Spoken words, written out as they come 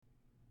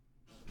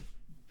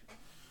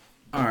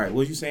All right,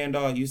 what you saying,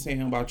 dog? You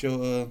saying about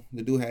your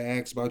the dude had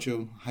asked about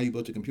your how you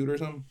built your computer or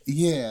something?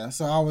 Yeah,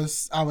 so I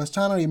was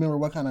trying to remember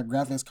what kind of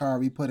graphics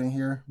card we put in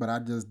here, but I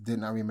just did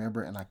not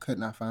remember, and I could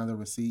not find the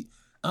receipt.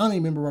 I don't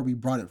even remember where we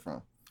brought it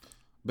from.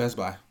 Best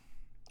Buy.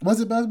 Was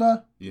it Best Buy?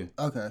 Yeah.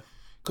 Okay.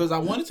 Cause I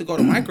wanted to go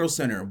to Micro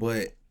Center,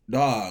 but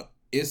dog,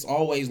 it's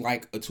always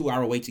like a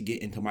 2-hour wait to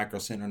get into Micro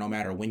Center, no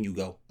matter when you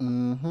go.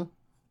 Mm-hmm.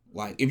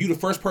 Like if you the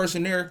first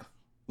person there,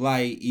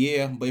 like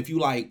yeah, but if you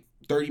like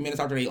 30 minutes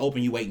after they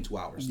open, you waiting 2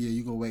 hours. Yeah,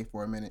 you go wait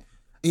for a minute.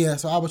 Yeah,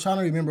 so I was trying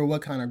to remember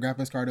what kind of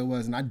graphics card it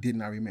was, and I did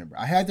not remember.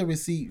 I had the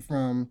receipt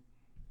from.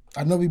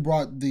 I know we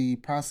brought the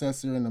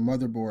processor and the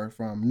motherboard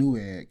from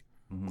Newegg,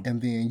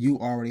 and then you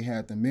already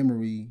had the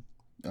memory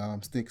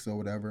sticks or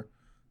whatever,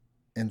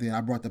 and then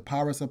I brought the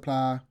power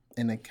supply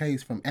and the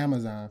case from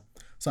Amazon.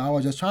 So I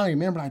was just trying to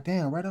remember, like,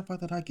 damn, where the fuck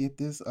did I get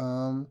this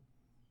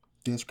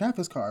this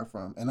graphics card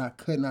from? And I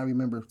could not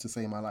remember to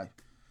save my life.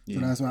 So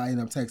that's why I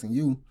ended up texting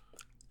you.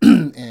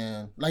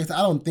 And like I said,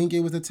 I don't think it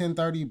was a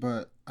 1030,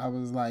 but I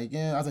was like,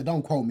 yeah, I was like,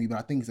 don't quote me, but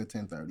I think it's a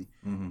 1030.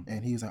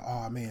 And he was like,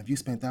 oh man, if you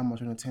spent that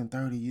much on a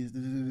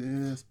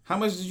 1030, How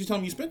much did you tell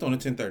me you spent on the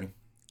 1030?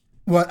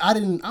 Well, I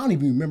don't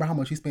even remember how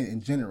much he spent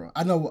in general.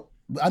 I know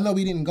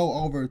we didn't go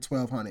over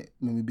 1,200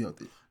 when we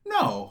built it.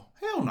 No,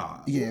 hell no. Nah.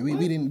 Yeah, we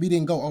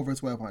didn't go over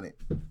 1,200.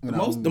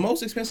 The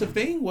most expensive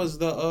thing was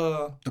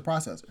the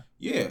processor.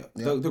 Yeah,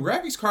 the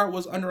graphics card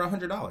was under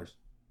 $100.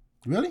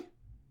 Really?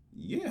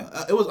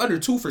 Yeah, it was under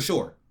 $2 for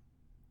sure.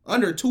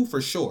 Under $2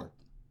 for sure.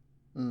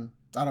 I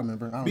don't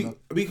remember. I don't know.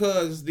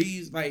 Because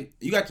these, like,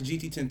 you got the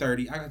GT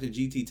 1030, I got the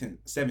GT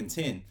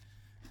 710,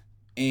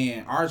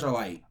 and ours are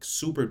like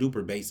super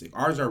duper basic.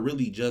 Ours are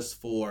really just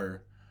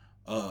for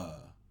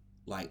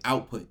like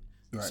output.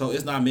 Right. So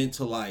it's not meant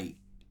to like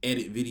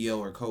edit video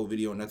or code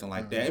video or nothing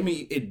like that. I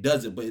mean, it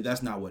does it, but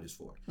that's not what it's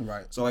for.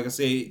 Right. So like I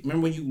said,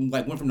 remember when you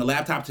like went from the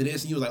laptop to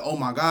this and you was like, oh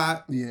my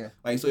God? Yeah.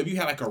 Like, so if you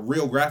had like a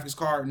real graphics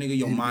card, nigga,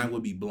 your mind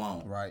would be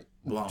blown. Right.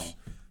 Blown.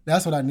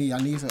 That's what I need. I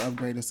need to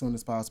upgrade as soon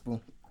as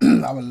possible.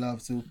 I would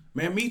love to.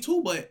 Man, me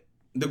too, but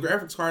the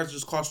graphics cards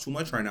just cost too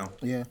much right now.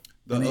 Yeah.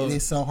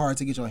 It's so hard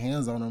to get your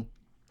hands on them.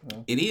 Yeah.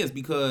 It is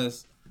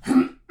because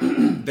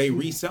they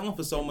resell them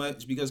for so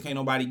much because can't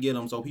nobody get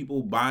them. So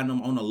people buying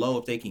them on the low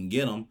if they can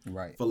get them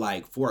for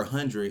like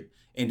 $400,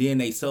 and then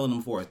they selling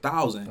them for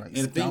 $1,000. Like, and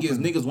the thing is,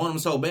 niggas want them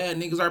so bad,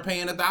 niggas are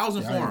paying $1,000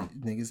 for them.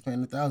 Niggas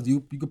paying $1,000.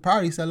 You could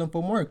probably sell them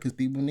for more because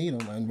people need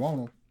them and want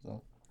them.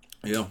 So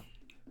yeah.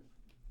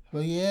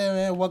 But yeah,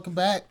 man, welcome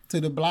back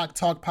to the Block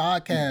Talk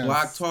podcast.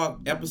 Block Talk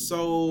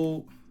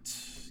episode.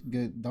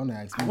 Good. Don't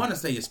ask me. I want to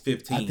say it's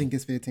 15. I think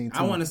it's 15 too.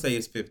 I want to say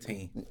it's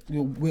 15.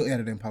 We'll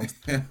edit in post.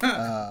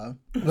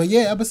 But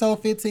yeah,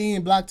 episode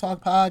 15, Block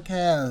Talk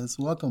podcast.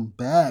 Welcome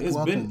back.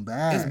 Welcome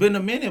back. It's been a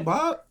minute,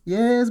 Bob.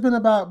 Yeah, it's been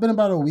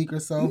about a week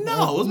or so.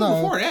 No, it was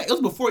before that. It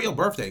was before your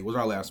birthday. Was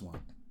our last one.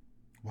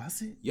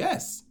 Was it?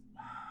 Yes.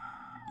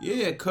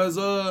 Yeah, cause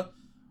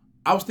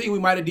I was thinking we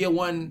might have did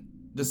one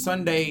the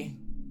Sunday.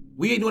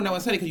 We ain't doing that on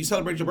Sunday because you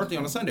celebrated your birthday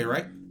on a Sunday,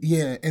 right?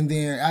 Yeah, and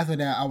then after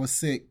that, I was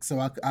sick, so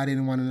I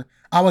didn't want to.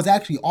 I was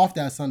actually off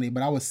that Sunday,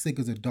 but I was sick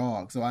as a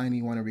dog, so I didn't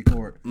even want to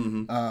record.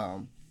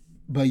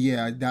 But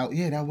yeah,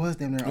 that was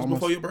damn near almost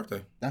before your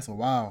birthday. That's a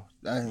while.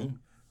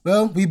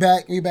 Well, we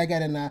back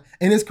at it now,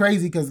 and it's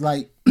crazy because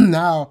like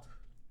now,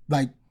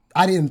 like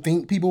I didn't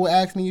think people would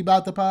ask me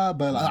about the pod,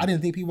 but I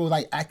didn't think people would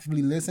like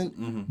actively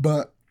listen,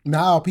 but.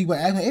 Now people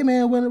ask me, hey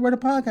man, where the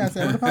podcast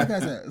at? Where the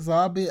podcast at? So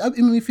it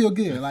made me feel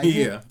good. Like,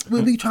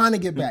 we'll be trying to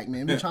get back,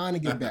 man. We're trying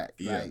to get back.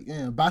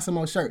 Like, buy some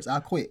more shirts.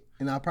 I'll quit,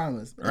 and I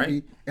promise.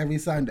 Every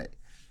Sunday.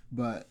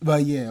 But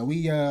yeah,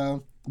 we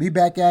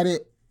back at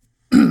it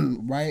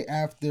right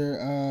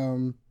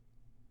after.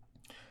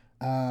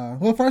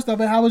 Well, first off,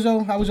 how was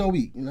your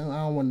week? You know, I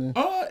don't want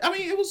to. I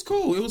mean, it was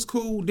cool. It was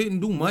cool. Didn't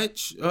do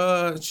much.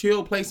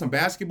 Chill, play some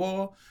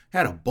basketball.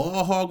 Had a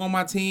ball hog on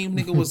my team.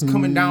 Nigga was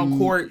coming down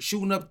court,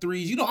 shooting up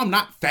threes. You know, I'm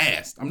not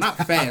fast. I'm not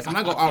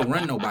gonna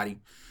outrun nobody.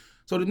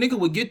 So the nigga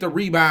would get the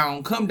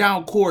rebound, come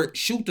down court,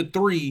 shoot the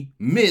three,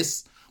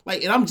 miss.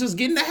 Like, and I'm just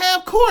getting to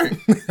half court.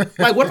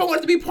 Like, what if I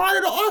wanted to be part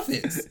of the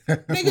offense?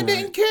 Nigga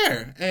didn't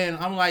care. And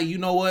I'm like, you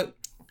know what?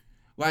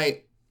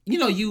 Like, you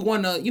know,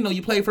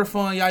 you play for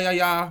fun,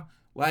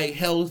 like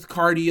health,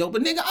 cardio,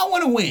 but nigga, I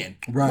want to win.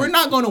 Right. We're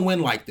not going to win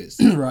like this.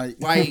 Right.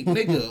 Like,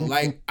 nigga,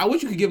 like, I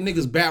wish you could give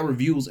niggas bad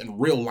reviews in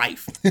real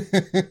life.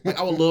 Like,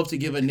 I would love to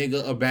give a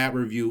nigga a bad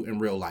review in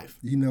real life.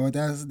 You know what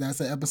that's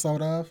an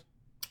episode of?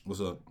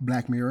 What's up?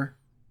 Black Mirror.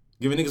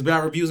 Giving niggas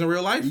bad reviews in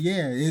real life?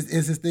 Yeah, it's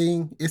this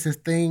thing. It's this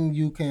thing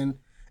you can,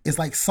 it's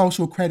like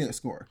social credit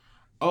score.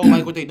 Oh,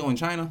 like what they do in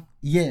China?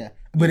 Yeah,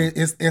 but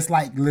it's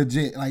like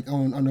legit, like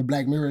on the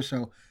Black Mirror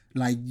show.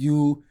 Like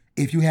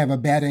if you have a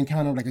bad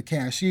encounter with like a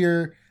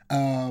cashier,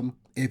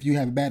 if you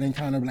have a bad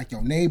encounter with like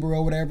your neighbor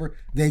or whatever,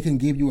 they can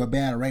give you a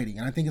bad rating.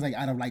 And I think it's like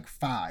out of like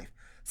 5.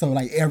 So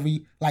like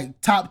every like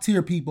top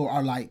tier people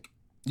are like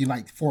you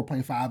like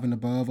 4.5 and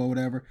above or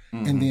whatever.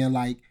 Mm-hmm. And then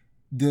like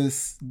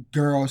this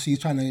girl, she's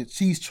trying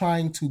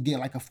to get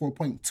like a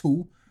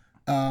 4.2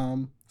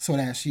 so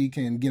that she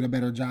can get a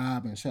better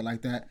job and shit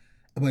like that.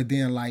 But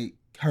then like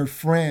her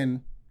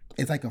friend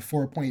is like a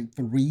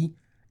 4.3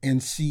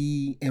 and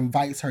she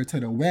invites her to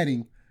the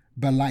wedding,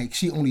 but like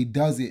she only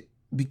does it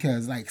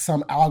because like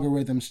some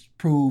algorithm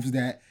proves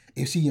that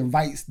if she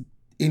invites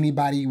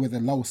anybody with a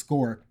low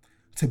score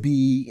to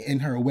be in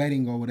her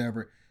wedding or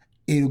whatever,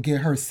 it'll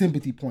get her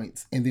sympathy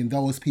points, and then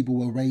those people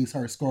will raise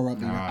her score up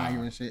even higher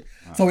and shit.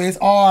 So it's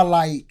all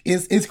like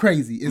it's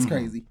crazy. It's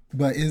crazy,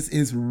 but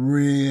it's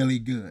really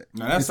good.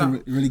 It's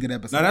a really good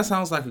episode. Now that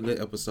sounds like a good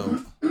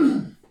episode.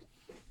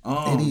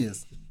 It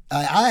is.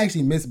 I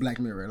actually miss Black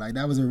Mirror. Like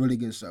that was a really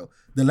good show.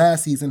 The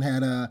last season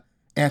had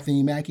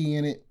Anthony Mackie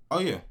in it. Oh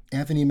yeah,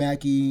 Anthony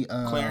Mackie.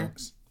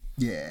 Clarence.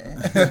 Yeah.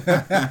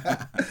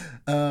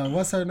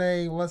 What's her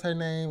name?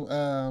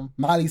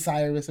 Miley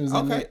Cyrus was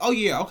in it. Oh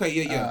yeah. Okay.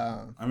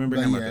 Yeah. I remember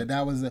him. Yeah,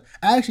 that was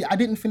I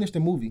didn't finish the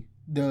movie.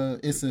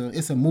 It's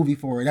a movie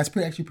for it. That's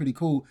actually pretty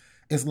cool.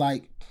 It's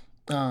like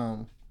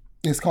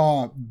it's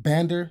called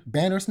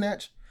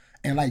Bandersnatch,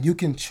 and like you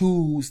can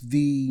choose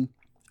the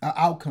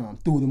outcome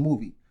through the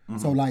movie.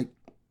 So like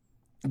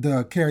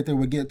the character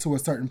would get to a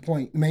certain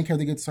point, the main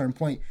character gets to a certain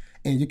point,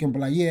 and you can be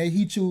like, yeah,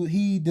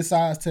 he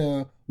decides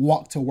to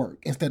walk to work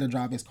instead of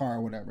drive his car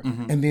or whatever.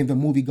 And then the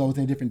movie goes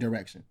in a different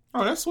direction.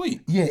 Oh, that's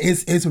sweet. Yeah,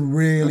 it's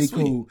really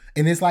cool.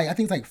 And it's like, I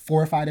think it's like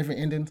 4 or 5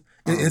 different endings.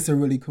 It's a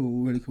really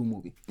cool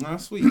movie. Oh,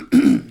 that's sweet.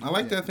 I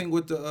like that thing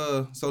with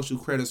the social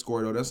credit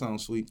score though. That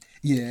sounds sweet.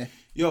 Yeah.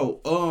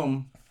 Yo,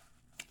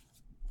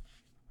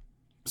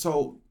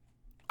 so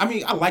I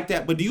mean, I like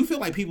that, but do you feel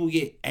like people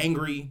get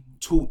angry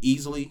too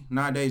easily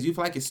nowadays? Do you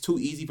feel like it's too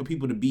easy for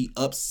people to be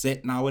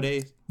upset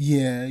nowadays?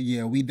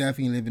 Yeah, we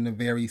definitely live in a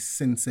very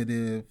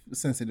sensitive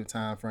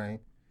time frame.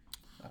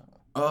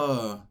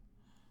 So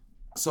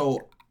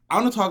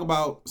I want to talk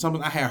about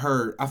something I had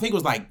heard. I think it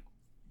was like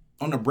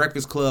on the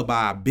Breakfast Club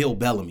by Bill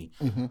Bellamy.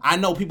 I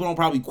know people don't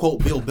probably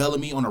quote Bill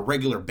Bellamy on a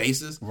regular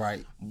basis,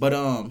 right?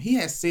 But he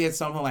has said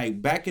something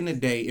like back in the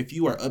day, if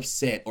you are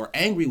upset or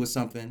angry with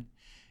something,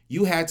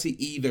 you had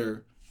to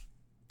either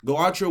go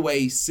out your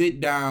way, sit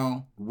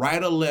down,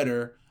 write a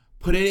letter,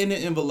 put it in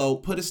an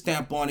envelope, put a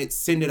stamp on it,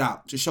 send it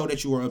out to show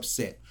that you were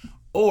upset.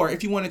 Or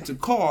if you wanted to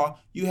call,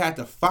 you had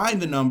to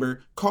find the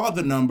number, call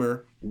the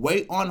number,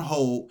 wait on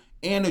hold,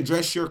 and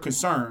address your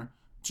concern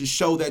to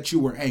show that you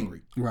were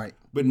angry. Right.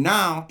 But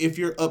now, if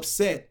you're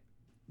upset,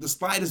 the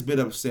slightest bit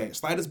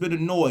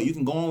annoyed, you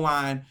can go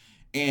online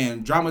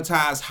and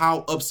dramatize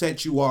how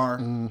upset you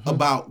are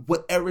about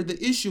whatever the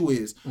issue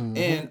is.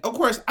 And of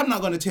course, I'm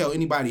not going to tell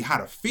anybody how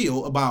to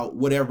feel about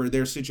whatever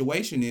their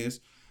situation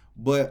is,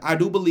 but I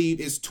do believe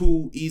it's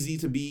too easy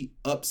to be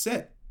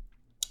upset.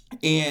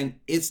 And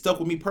it stuck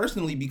with me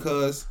personally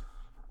because,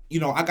 you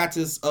know, I got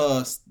this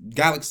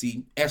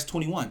Galaxy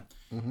S21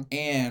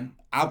 and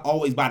I'm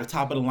always by the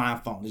top of the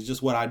line phone. It's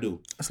just what I do.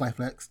 That's like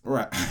flex.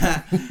 Right.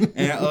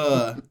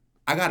 And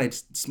I got a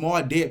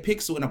small dead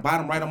pixel in the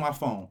bottom right on my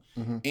phone.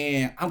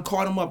 And I'm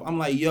calling them up. I'm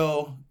like,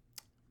 yo,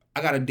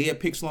 I got a dead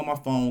pixel on my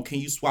phone. Can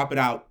you swap it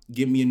out?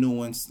 Give me a new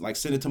one. Like,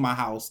 send it to my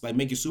house. Like,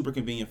 make it super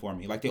convenient for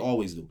me. Like they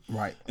always do.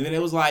 Right. And then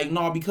it was like,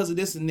 no, because of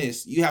this and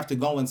this, you have to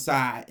go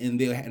inside and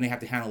they have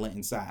to handle it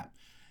inside.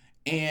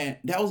 And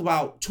that was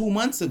about 2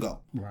 months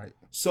ago. Right.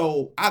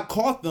 So I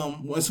called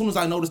them as soon as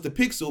I noticed the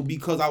pixel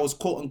because I was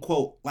quote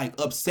unquote like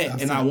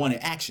upset and I wanted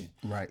action.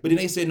 Right. But then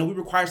they said, no, we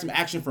require some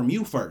action from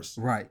you first.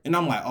 Right. And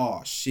I'm like,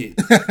 oh shit.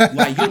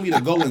 Like you want me to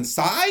go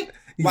inside?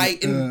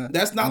 Like and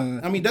that's not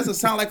I mean, doesn't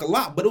sound like a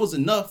lot, but it was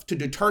enough to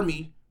deter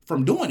me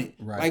from doing it.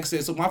 Right. Like I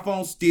said, so my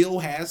phone still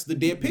has the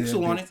dead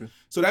pixel on it.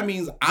 So that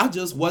means I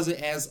just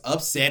wasn't as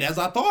upset as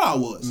I thought I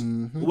was.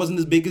 It wasn't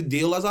as big a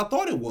deal as I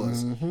thought it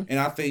was. And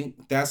I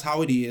think that's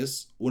how it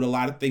is with a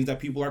lot of things that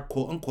people are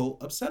quote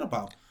unquote upset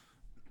about.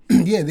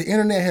 Yeah, the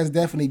internet has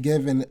definitely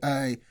given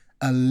a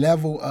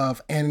level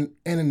of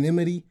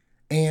anonymity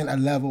and a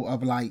level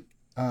of like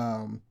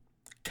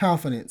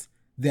confidence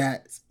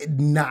that's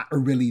not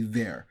really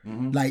there.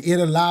 Like it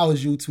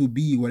allows you to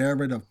be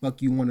whatever the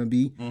fuck you want to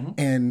be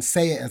and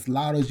say it as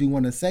loud as you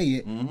want to say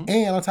it.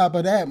 And on top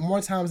of that, more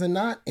times than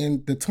not,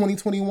 in the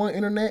 2021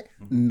 internet,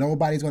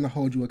 nobody's going to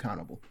hold you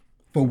accountable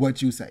for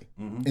what you say.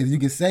 If you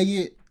can say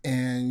it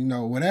and you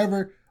know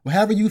whatever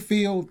you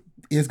feel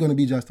is going to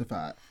be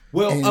justified.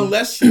 Well,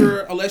 unless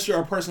you're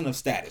a person of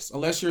status,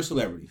 unless you're a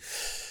celebrity.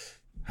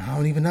 I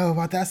don't even know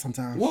about that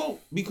sometimes. Well,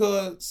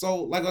 because,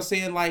 so, like I was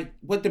saying, like,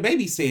 what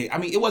DaBaby said, I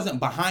mean, it wasn't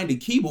behind the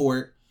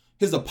keyboard.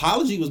 His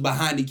apology was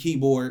behind the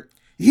keyboard.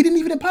 He didn't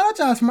even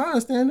apologize, from my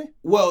understanding.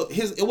 Well,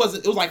 it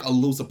was like a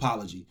loose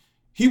apology.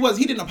 He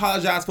didn't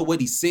apologize for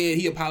what he said.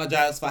 He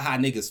apologized for how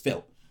niggas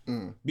felt.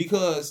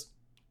 Because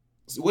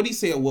what he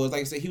said was,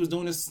 like I said, he was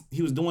doing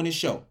his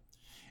show.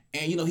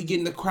 And, you know, he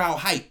getting the crowd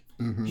hype.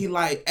 He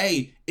like,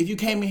 hey, if you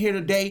came in here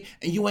today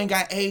and you ain't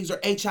got AIDS or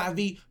HIV,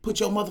 put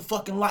your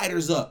motherfucking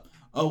lighters up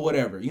or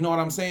whatever. You know what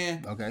I'm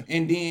saying? Okay.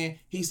 And then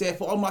he said,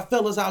 for all my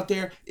fellas out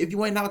there, if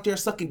you ain't out there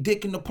sucking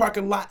dick in the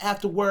parking lot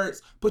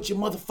afterwards, put your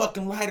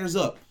motherfucking lighters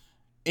up.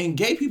 And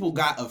gay people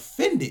got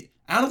offended.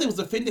 I don't know if it was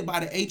offended by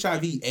the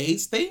HIV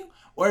AIDS thing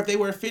or if they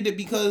were offended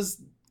because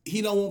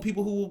he don't want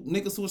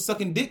niggas who are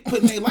sucking dick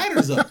putting their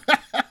lighters up.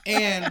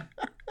 And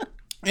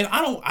And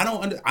I don't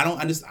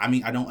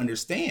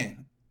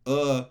understand.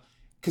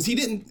 Because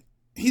he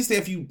said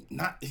if you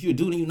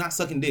do, then you're not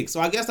sucking dick. So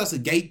I guess that's a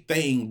gay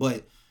thing,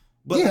 but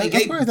yeah, like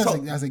gay,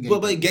 that's a gay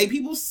but gay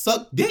people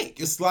suck dick.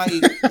 It's like,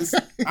 it's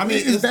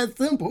that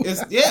simple.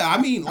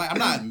 Like I'm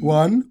not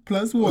 1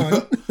 + 1,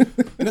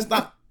 and it's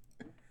not.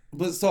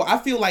 But so I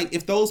feel like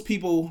if those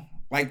people,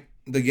 like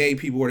the gay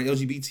people or the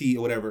LGBT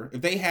or whatever,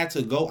 if they had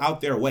to go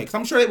out their way, because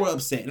I'm sure they were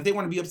upset, and if they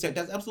want to be upset,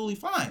 that's absolutely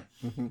fine.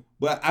 Mm-hmm.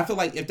 But I feel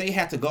like if they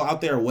had to go out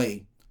their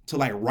way to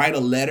like write a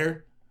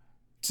letter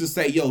to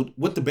say, yo,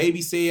 what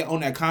DaBaby said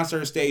on that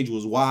concert stage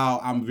was wild.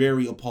 I'm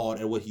very appalled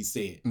at what he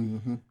said.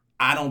 Mm-hmm.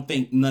 I don't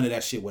think none of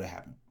that shit would have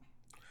happened.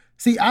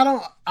 See, I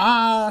don't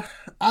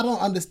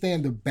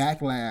understand the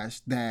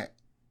backlash that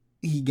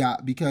he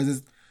got,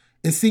 because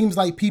it seems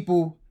like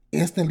people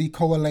instantly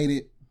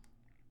correlated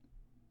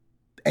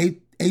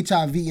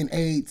HIV and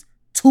AIDS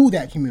to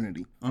that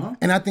community. Uh-huh.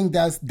 And I think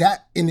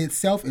that in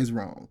itself is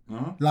wrong.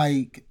 Uh-huh.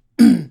 Like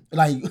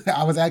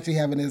I was actually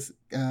having this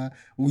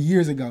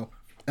years ago.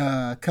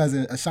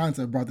 Cousin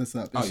Ashanta brought this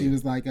up, and she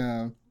was like,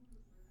 I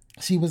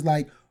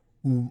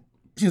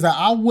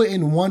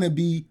wouldn't want to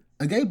be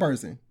a gay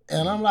person.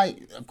 And I'm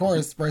like, of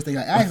course, first thing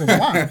I asked her,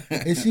 why?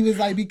 And she was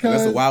like, because...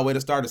 That's a wild way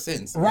to start a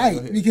sentence.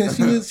 Right, because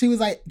she was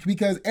like,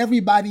 because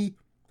everybody,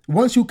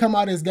 once you come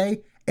out as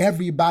gay,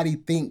 everybody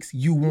thinks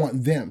you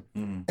want them.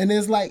 Mm. And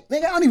it's like,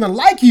 nigga, I don't even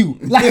like you.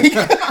 Like, and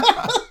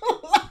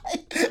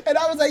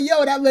I was like,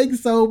 yo, that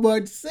makes so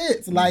much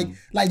sense. Mm.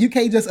 Like you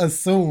can't just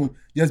assume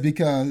just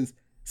because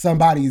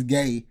somebody's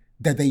gay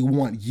that they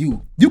want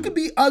you. You could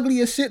be ugly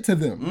as shit to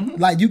them.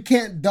 Mm-hmm. Like you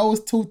can't,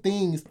 those two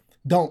things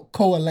don't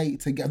correlate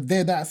together.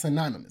 They're not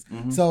synonymous.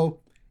 Mm-hmm. So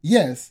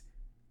yes,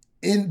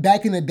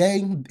 back in the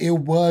day, it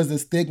was a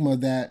stigma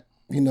that,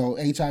 you know,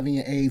 HIV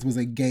and AIDS was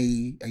a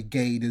gay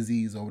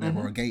disease or whatever,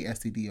 mm-hmm. or a gay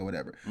STD or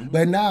whatever. Mm-hmm.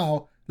 But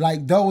now,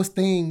 like, those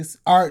things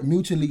aren't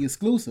mutually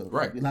exclusive.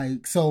 Right.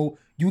 Like, so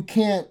you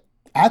can't,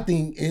 I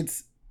think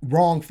it's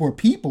wrong for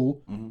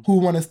people mm-hmm. who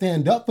want to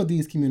stand up for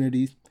these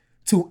communities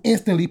to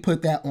instantly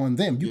put that on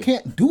them. You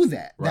can't do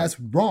that. Right. That's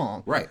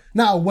wrong. Right.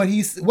 Now, what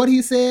he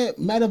said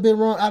might have been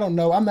wrong. I don't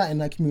know. I'm not in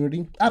that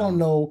community. I don't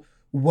know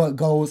what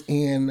goes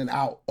in and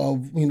out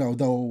of, you know,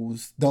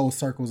 those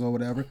circles or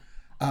whatever.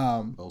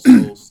 Those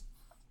schools.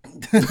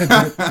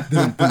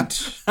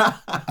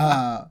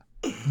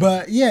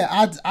 But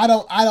yeah, I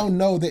don't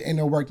know the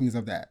inner workings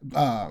of that.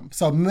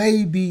 So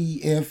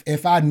maybe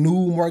if I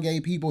knew more gay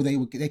people, they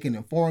can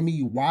inform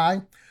me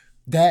why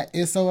that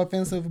is so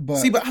offensive. But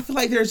see, but I feel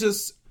like they're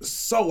just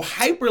so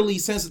hyperly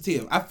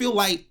sensitive. I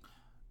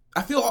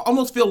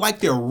almost feel like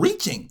they're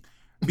reaching,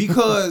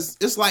 because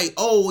it's like,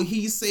 oh,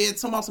 he said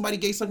somebody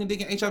gay sucking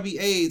dick and HIV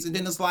AIDS, and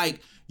then it's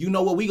like, you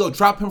know what, we go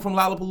drop him from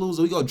Lollapalooza,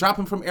 we go drop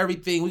him from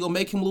everything, we go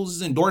make him lose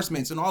his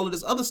endorsements and all of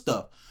this other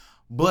stuff.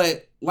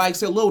 But like I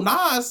said, Lil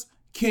Nas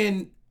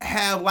can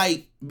have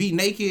like be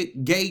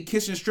naked gay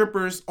kissing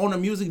strippers on a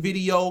music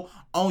video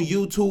on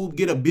YouTube,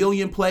 get 1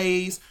 billion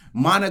plays,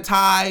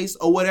 monetize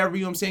or whatever,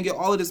 you know what I'm saying, get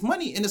all of this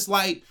money, and it's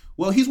like,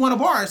 well, he's one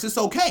of ours, it's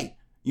okay.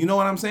 You know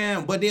what I'm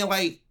saying? But then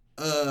like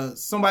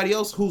somebody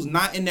else who's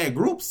not in that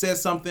group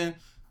says something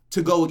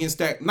to go against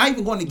that, not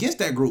even going against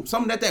that group,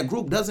 something that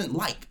group doesn't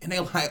like, and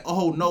they're like,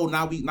 oh no,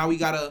 now you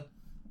gotta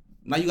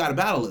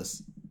battle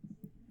us.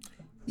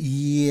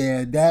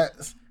 Yeah,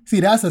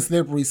 that's a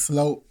slippery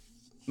slope.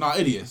 No,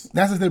 it is.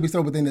 That's a slippery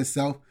slope within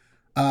itself.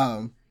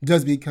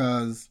 Just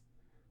because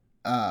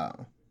I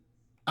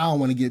don't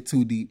want to get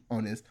too deep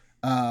on this.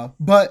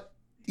 But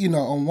you know,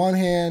 on one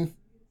hand,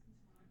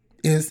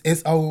 we're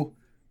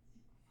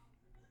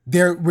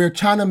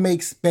trying to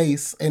make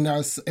space in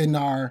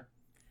our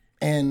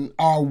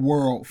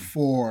world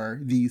for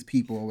these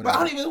people or whatever. But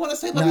I don't even want to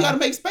say that we gotta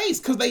make space,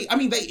 because they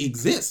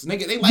exist.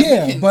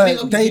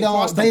 They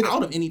don't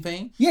out of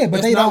anything. Yeah,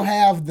 but they don't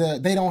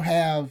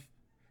have,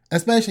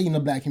 especially in the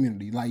black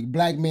community, like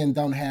black men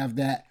don't have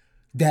that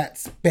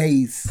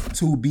space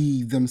to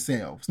be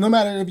themselves. No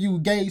matter if you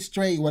gay,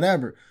 straight,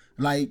 whatever.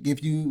 Like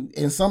if you,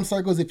 in some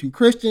circles, if you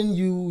Christian,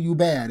 you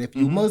bad. If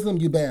you mm-hmm. Muslim,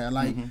 you bad.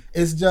 Like mm-hmm.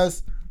 It's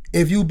just,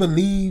 if you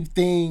believe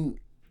the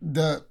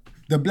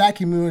black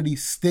community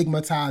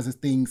stigmatizes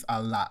things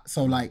a lot.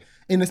 So like,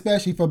 and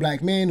especially for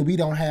black men, we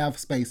don't have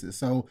spaces.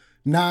 So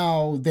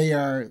now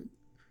they're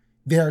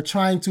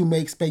trying to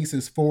make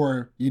spaces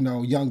for, you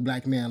know, young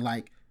black men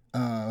like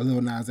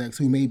Lil Nas X,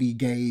 who may be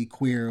gay,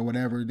 queer, or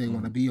whatever they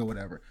want to be or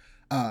whatever.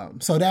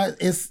 So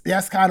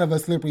that's kind of a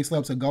slippery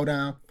slope to go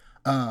down.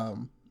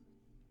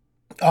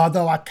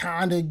 Although I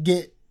kind of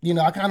get, you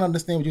know, I kind of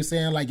understand what you're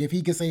saying. Like if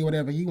he can say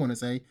whatever he want to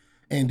say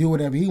and do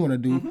whatever he want to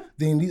do, mm-hmm.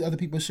 then these other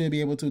people should be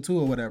able to too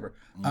or whatever.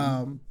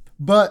 Mm-hmm.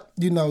 But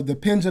you know, the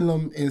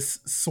pendulum is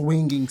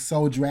swinging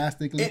so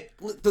drastically.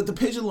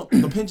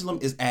 The pendulum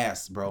is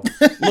ass, bro.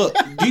 Look,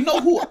 do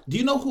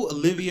you know who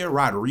Olivia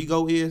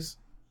Rodrigo is?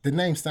 The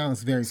name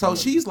sounds very so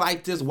familiar. She's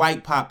like this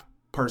white pop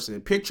person.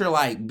 Picture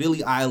like Billie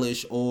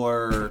Eilish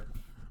or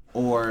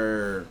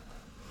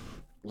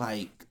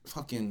like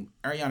fucking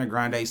Ariana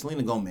Grande,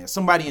 Selena Gomez,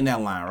 somebody in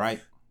that line,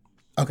 right?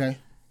 Okay.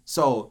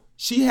 So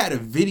she had a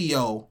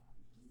video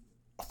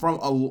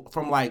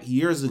from like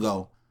years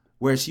ago,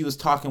 where she was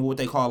talking what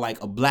they call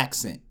like a black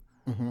scent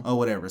or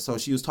whatever. So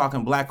she was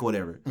talking black or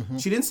whatever.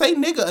 She didn't say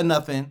nigga or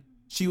nothing.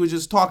 She was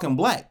just talking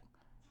black.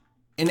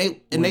 And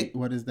they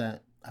what is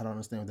that? I don't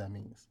understand what that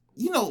means.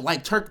 You know,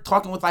 like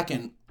talking with like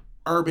an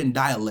urban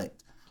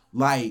dialect,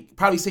 like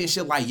probably saying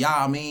shit like "yeah,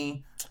 I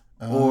mean,"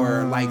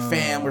 or like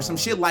 "fam" or some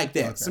shit like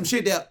that. Okay. Some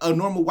shit that a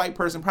normal white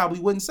person probably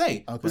wouldn't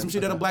say, but some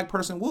shit that a black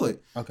person would.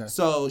 Okay.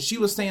 So she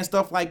was saying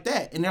stuff like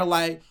that, and they're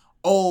like,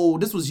 "Oh,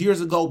 this was years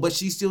ago, but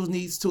she still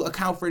needs to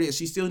account for this.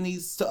 She still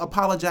needs to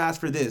apologize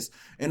for this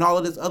and all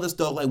of this other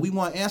stuff. Like, we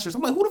want answers."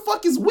 I'm like, who the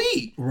fuck is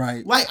we?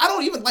 Right. Like, I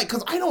don't even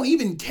because I don't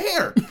even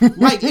care.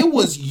 Like, it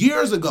was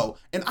years ago,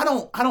 and I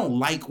don't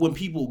like when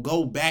people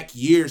go back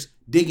years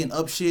digging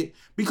up shit,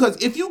 because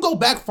if you go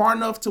back far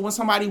enough to when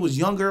somebody was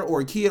younger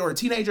or a kid or a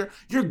teenager,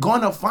 you're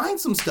gonna find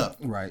some stuff.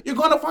 Right. You're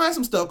gonna find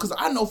some stuff, because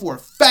I know for a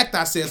fact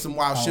I said some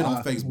wild shit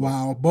on Facebook.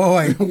 Wow,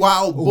 boy.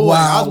 Wild boy.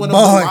 I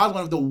was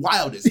one of the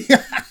wildest.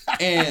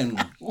 And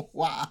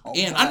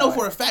I know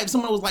for a fact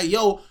someone was like,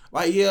 yo,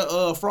 like,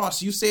 yeah,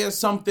 Frost, you said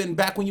something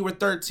back when you were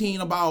 13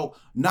 about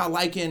not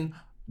liking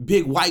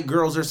big white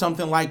girls or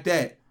something like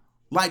that.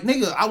 Like,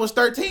 nigga, I was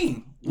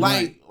 13.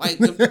 Like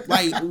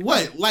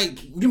what?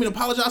 Like, you mean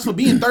apologize for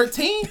being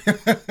 13?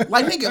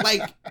 Like, nigga,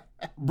 like,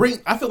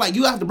 I feel like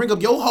you have to bring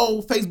up your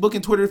whole Facebook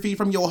and Twitter feed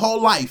from your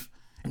whole life.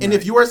 And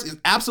if yours is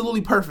absolutely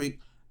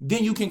perfect,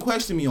 then you can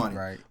question me on it.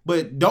 Right.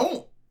 But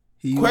don't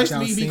question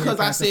me because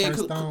I said,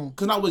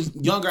 because I was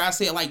younger, I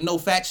said, like, no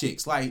fat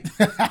chicks. Like,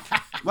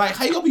 like,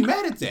 how you gonna be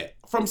mad at that?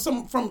 From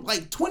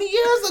like 20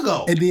 years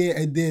ago. And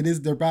then it's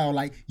the problem,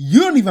 like, you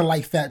don't even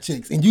like fat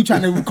chicks, and you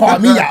trying to call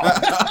me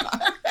out.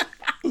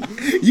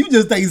 You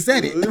just ain't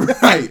said it.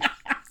 Right.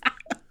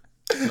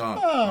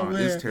 Man.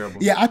 It's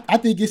terrible. Yeah, I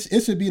think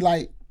it should be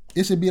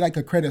like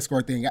a credit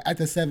score thing.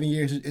 After 7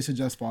 years, it should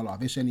just fall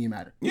off. It shouldn't even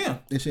matter. Yeah.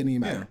 It shouldn't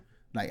even matter.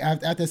 Like,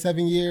 after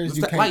 7 years,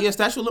 you can't... Like, yeah,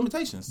 statute of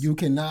limitations. You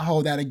cannot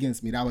hold that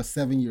against me. That was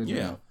 7 years ago.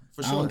 Yeah,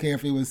 for sure. I don't care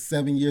if it was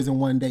 7 years and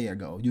 1 day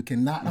ago. You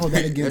cannot hold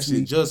that against me.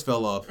 That shit just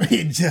fell off.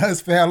 It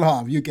just fell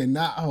off. You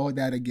cannot hold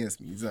that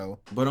against me. So,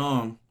 but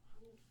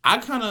I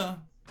kind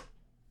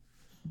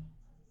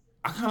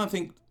of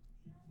think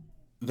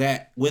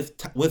that with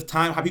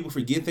time, how people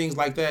forget things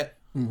like that.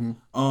 Mm-hmm.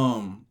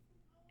 And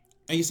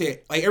you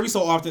say, like, every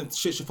so often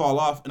shit should fall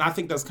off, and I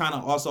think that's kind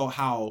of also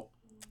how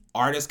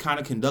artists kind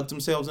of conduct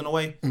themselves in a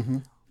way. Mm-hmm.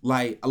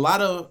 Like, a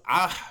lot of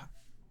I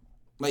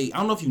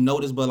don't know if you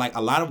noticed, but like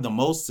a lot of the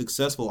most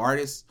successful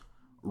artists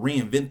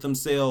reinvent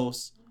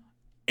themselves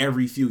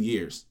every few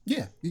years.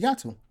 Yeah, you got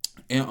to.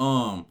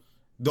 And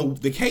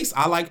the case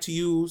I like to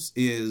use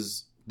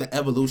is the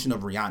evolution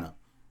of Rihanna.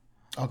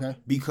 Okay.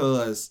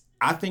 Because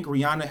I think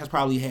Rihanna has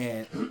probably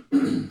had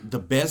the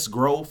best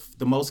growth,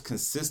 the most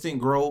consistent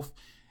growth,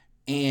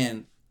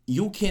 and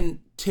you can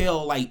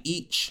tell like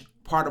each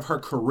part of her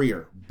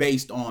career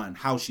based on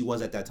how she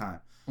was at that time.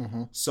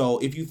 Mm-hmm. So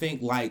if you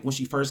think like when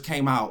she first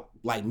came out,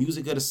 like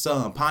Music of the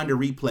Sun, Ponder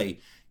Replay,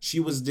 she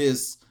was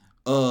this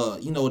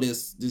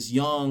this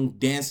young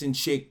dancing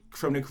chick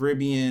from the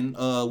Caribbean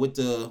with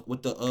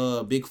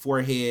the big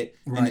forehead,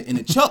 right, and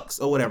the chucks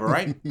or whatever,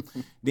 right?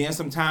 Then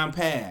some time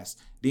passed.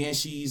 Then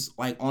she's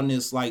like on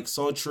this like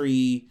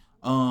sultry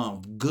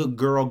good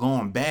girl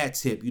going bad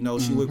tip, she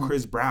mm-hmm. with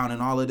Chris Brown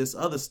and all of this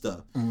other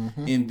stuff.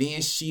 Mm-hmm. And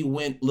then she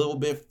went a little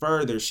bit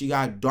further. She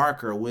got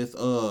darker with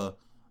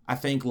I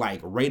think like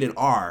Rated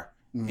R.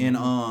 Mm-hmm.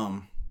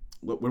 And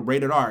with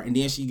Rated R. And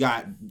then she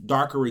got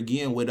darker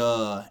again with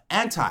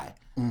Anti.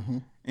 Mm-hmm.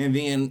 And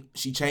then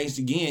she changed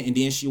again, and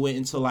then she went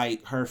into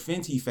like her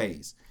Fenty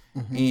phase.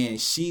 Mm-hmm.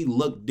 And she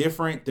looked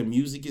different, the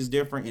music is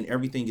different, and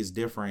everything is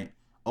different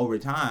over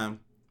time.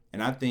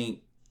 And I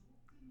think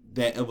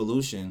that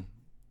evolution,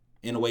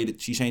 in a way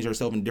that she changed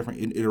herself in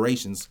different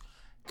iterations,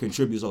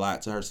 contributes a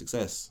lot to her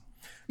success.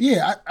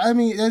 Yeah, I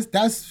mean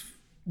that's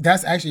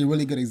actually a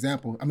really good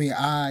example. I mean,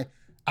 I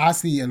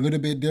see a little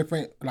bit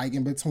different, like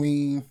in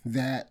between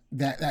that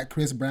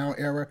Chris Brown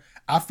era.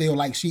 I feel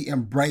like she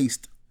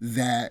embraced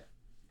that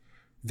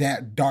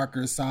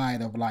darker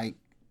side of like,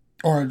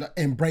 or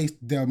embraced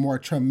the more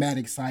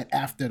traumatic side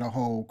after the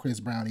whole Chris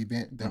Brown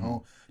event, the mm-hmm.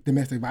 whole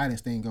domestic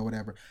violence thing or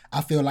whatever.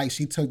 I feel like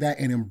she took that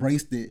and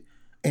embraced it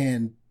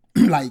and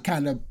like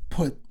kind of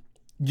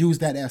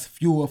used that as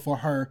fuel for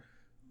her,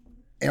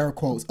 air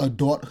quotes,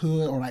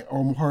 adulthood,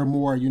 or her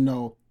more, I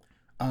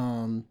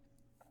don't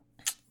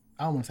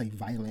want to say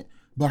violent,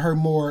 but her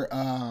more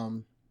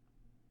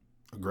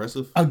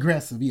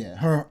aggressive, yeah.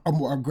 Her a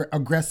more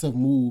aggressive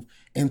move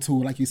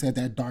into, like you said,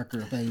 that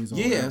darker phase.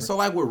 Yeah, whatever. So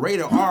like with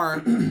Rated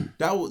R,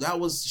 that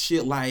was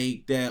shit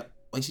like that,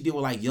 like she did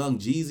with like Young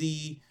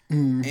Jeezy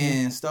mm-hmm.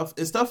 and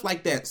stuff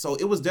like that. So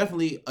it was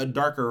definitely a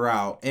darker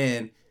route.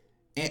 And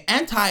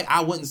Anti,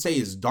 I wouldn't say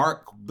is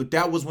dark, but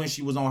that was when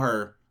she was on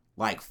her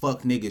like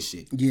fuck nigga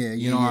shit. Yeah,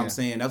 you know what I'm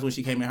saying? That's when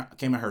she came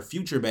in her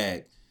future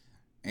bag,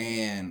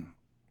 and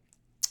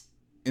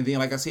then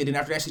like I said, then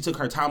after that she took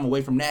her time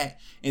away from that,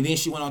 and then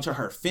she went on to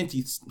her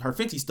Fenty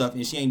stuff,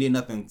 and she ain't did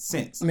nothing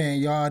since. Man,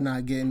 y'all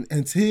not getting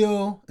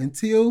until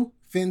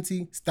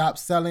Fenty stopped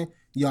selling.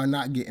 y'all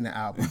not getting an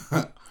album.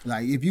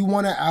 Like, if you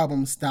want an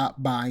album,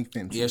 stop buying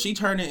Fenty. Yeah, she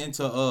turned it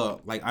into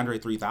like Andre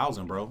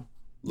 3000, bro.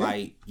 Yeah.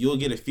 Like, you'll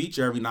get a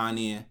feature every now and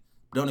then.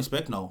 Don't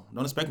expect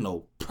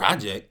no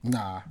project.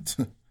 Nah,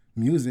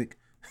 music,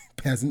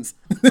 peasants.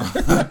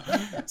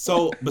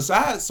 So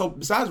besides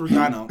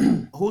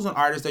Rihanna, who's an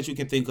artist that you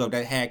can think of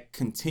that had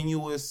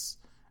continuous,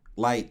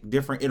 like,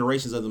 different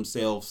iterations of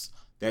themselves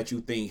that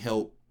you think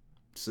help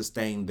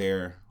sustain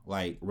their,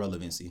 like,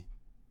 relevancy?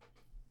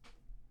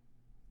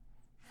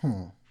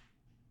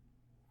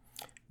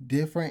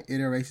 Different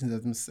iterations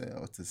of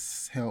themselves to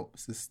help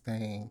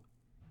sustain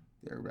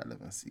their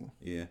relevancy.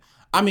 Yeah.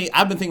 I mean,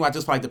 I've been thinking about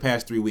this for like the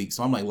past 3 weeks,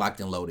 so I'm like locked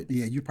and loaded.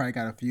 Yeah, you probably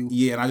got a few.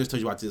 Yeah, and I just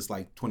told you about this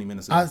like 20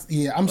 minutes ago.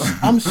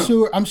 I'm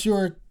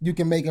sure you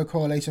can make a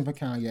correlation for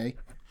Kanye.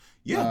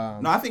 Yeah.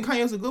 No, I think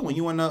Kanye's a good one.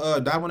 You want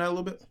to dive on that a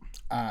little bit?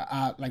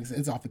 Like I said,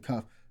 it's off the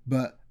cuff.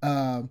 But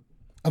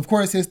of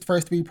course, his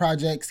first 3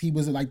 projects, he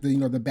was like the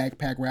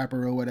backpack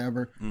rapper or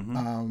whatever.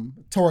 Mm-hmm.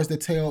 Towards the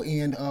tail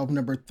end of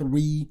number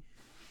 3,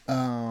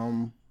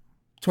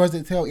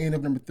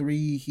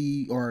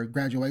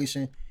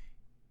 Graduation,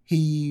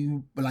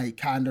 he like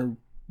kind of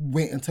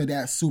went into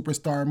that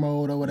superstar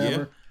mode or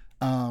whatever.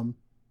 Yeah.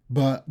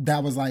 But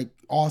that was like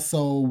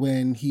also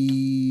when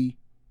he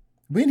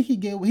break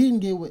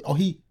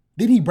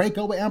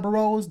up with Amber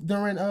Rose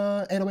during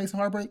 808s and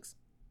Heartbreaks?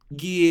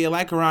 Yeah,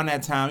 like around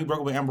that time, he broke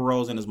up with Amber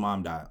Rose and his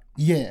mom died.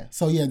 Yeah,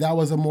 so yeah, that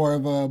was a more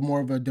of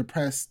a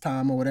depressed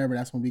time or whatever.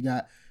 That's when we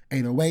got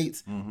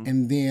 808s,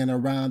 and then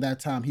around that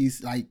time, he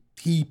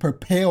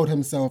propelled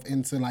himself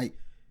into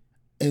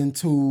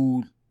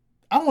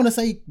I want to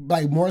say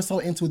like more so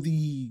into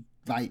the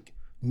like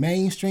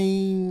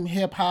mainstream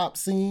hip hop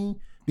scene,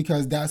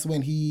 because that's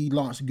when he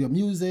launched Good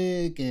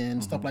Music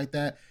and stuff like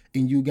that.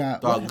 And you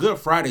got Good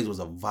Fridays was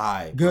a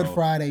vibe. Good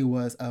Friday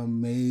was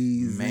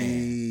amazing.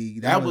 Man,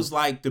 that was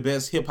like the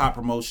best hip hop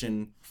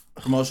promotional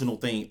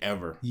thing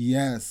ever.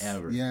 Yes,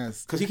 ever.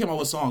 Yes, because he came out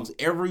with songs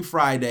every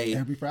Friday,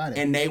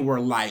 and they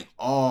were like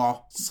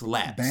all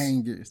slaps,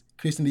 bangers.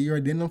 Christian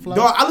Dior Denim Flow.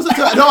 No, I listen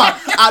to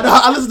that.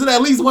 I listen to that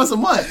at least once a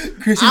month.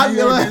 Christian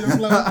Dior Denim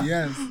Flow.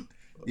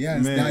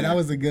 Yes, that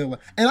was a good one.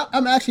 And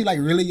I'm actually like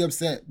really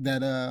upset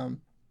that 2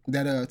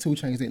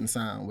 Chainz didn't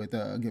sign with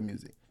Good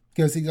Music,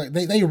 because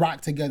they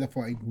rocked together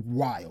for a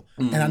while,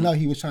 and I know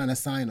he was trying to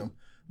sign them,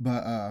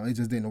 but it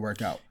just didn't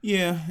work out.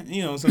 Yeah,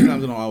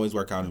 sometimes it don't always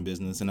work out in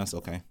business, and that's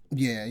okay.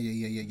 Yeah.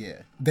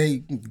 They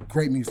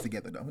great music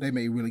together though. They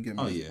made really good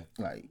music. Oh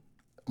yeah, like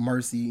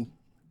Mercy,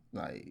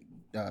 like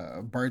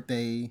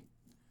Birthday.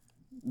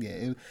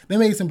 Yeah, they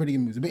made some pretty good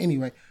music. But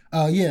anyway,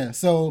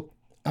 so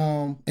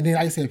and then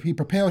like I said, he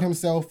propelled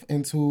himself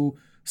into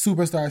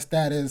superstar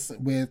status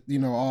with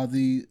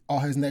all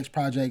his next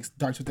projects,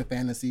 Dark Twisted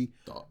Fantasy,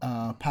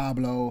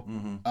 Pablo,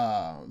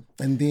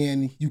 and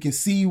then you can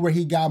see where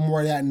he got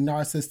more of that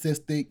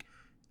narcissistic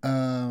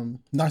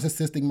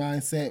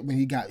mindset when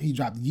he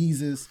dropped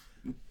Yeezus.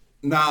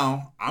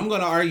 Now I'm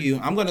gonna argue.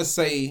 I'm gonna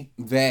say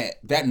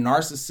that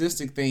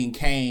narcissistic thing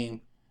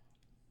came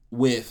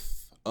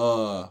with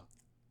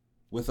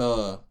what's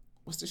the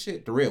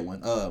shit? The real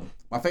one.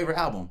 My favorite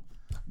album,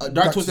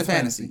 Dark Twisted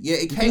Fantasy. Yeah,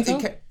 it came.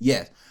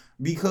 Yes.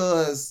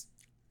 Because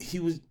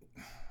he was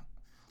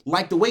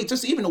like the way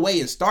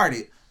it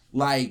started,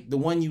 like the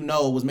one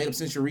was made up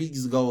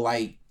centuries ago.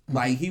 Like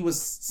he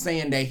was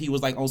saying that he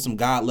was like on some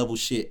God level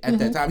shit at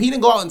that time. He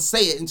didn't go out and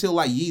say it until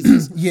like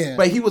Yeezus. Yeah,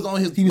 but he was on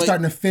his. He was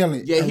starting to feel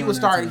it. Yeah, he was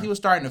starting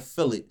to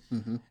feel it,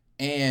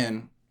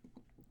 and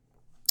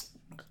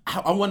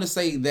I want to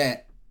say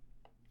that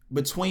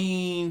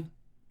between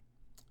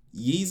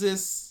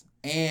Yeezus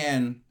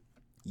and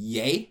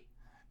Ye.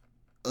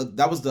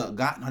 That was the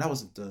God. No, that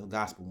wasn't the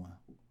gospel one.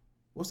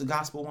 What's the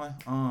gospel one?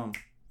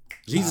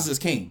 Jesus is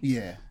King.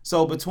 Yeah.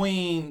 So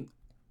between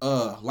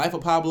Life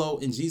of Pablo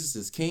and Jesus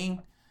is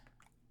King,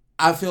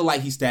 I feel like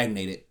he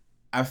stagnated.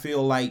 I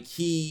feel like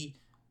he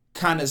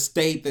kind of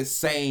stayed the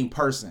same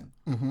person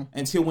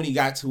until when he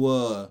got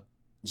to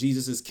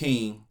Jesus is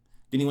King.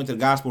 Then he went to the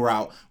gospel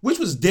route, which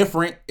was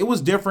different. It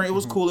was different. It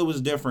was cool. It was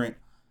different.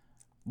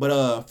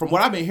 But from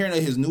what I've been hearing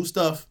of his new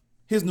stuff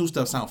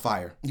sound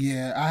fire.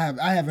 Yeah,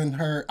 I haven't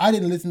heard. I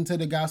didn't listen to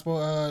the gospel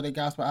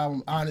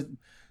album. I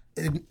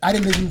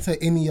didn't listen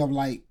to any of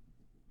like.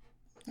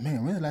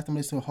 Man, when the last time I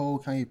listened to a whole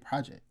Kanye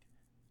project?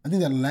 I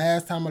think the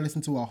last time I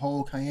listened to a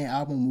whole Kanye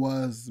album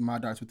was My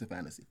Dark Twisted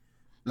Fantasy.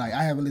 Like,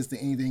 I haven't listened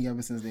to anything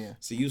ever since then.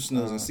 See, you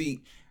snoozing.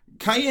 See,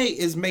 Kanye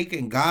is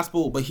making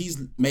gospel, but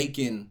he's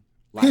making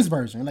like his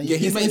version. Like,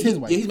 it's his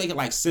way. Yeah, he's making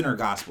like sinner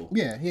gospel.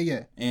 Yeah.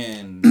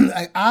 And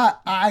like,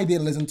 I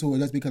didn't listen to it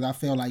just because I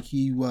felt like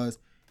he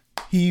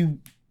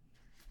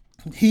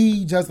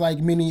just like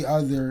many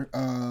other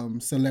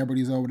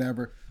celebrities or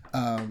whatever,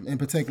 in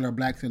particular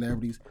black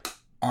celebrities,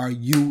 are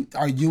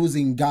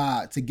using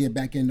God to get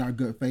back in our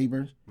good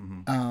favors,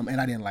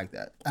 and I didn't like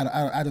that.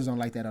 I just don't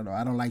like that at all.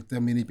 I don't like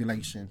the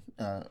manipulation,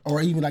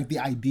 or even like the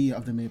idea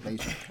of the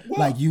manipulation.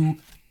 Well,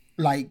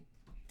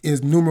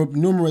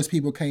 numerous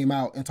people came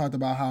out and talked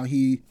about how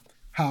he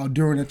how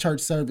during a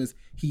church service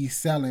he's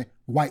selling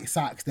white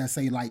socks that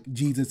say like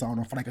Jesus on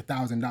them for like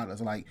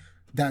 $1,000. Like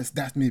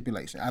that's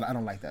manipulation. I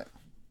don't like that.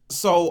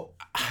 So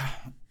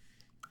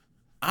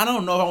I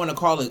don't know if I want to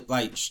call it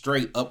like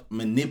straight up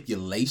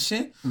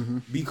manipulation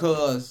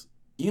because,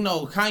 you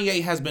know,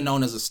 Kanye has been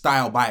known as a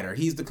style biter.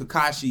 He's the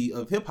Kakashi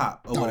of hip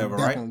hop or whatever,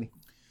 definitely. right?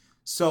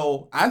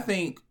 So I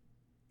think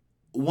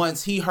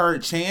once he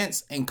heard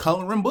Chance and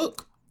Coloring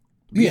Book,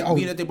 being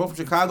that they're both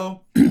from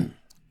Chicago,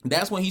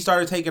 that's when he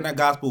started taking that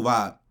gospel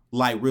vibe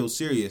like real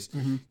serious.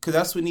 Because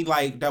that's when he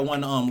like that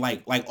one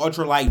like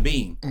Ultra Light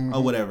Beam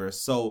or whatever.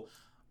 So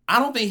I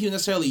don't think he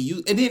necessarily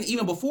used. And then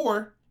even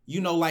before,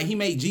 you know, like he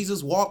made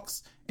Jesus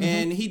Walks.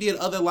 And he did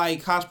other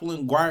like gospel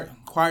and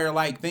choir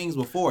like things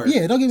before.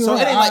 Yeah, don't get me wrong.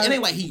 So it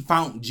ain't like he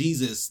found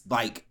Jesus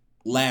like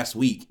last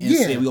week and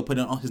said we'll put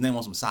his name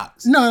on some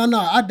socks. No.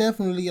 I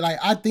definitely like.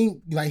 I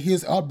think like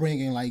his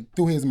upbringing, like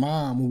through his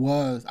mom,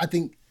 was. I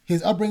think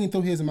his upbringing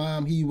through his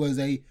mom, he was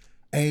a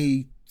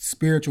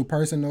spiritual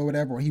person or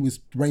whatever. Or he was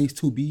raised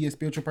to be a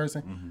spiritual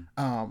person.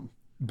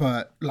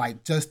 But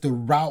like just the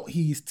route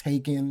he's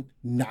taken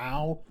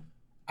now.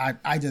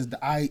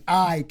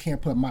 I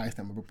can't put my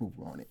stamp of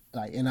approval on it.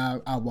 Like, and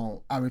I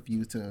won't. I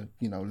refuse to,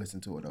 you know, listen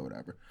to it or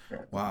whatever.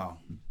 Wow.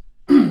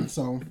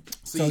 So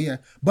yeah.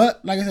 But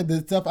like I said,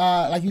 the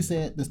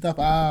stuff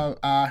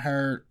I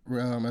heard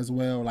as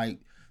well, like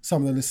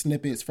some of the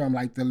snippets from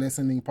like the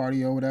listening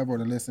party or whatever, or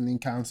the listening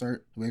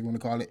concert, whatever you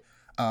want to call it,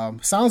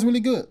 sounds really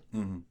good.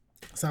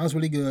 Sounds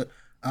really good.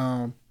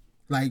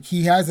 Like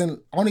he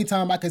hasn't. Only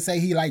time I could say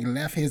he like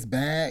left his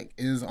bag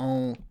is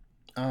on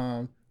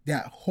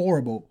that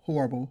horrible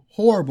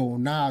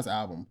Nas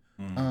album,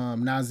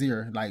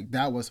 Nasir. Like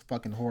that was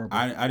fucking horrible.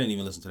 I didn't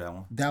even listen to that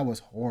one. That was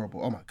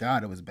horrible. Oh my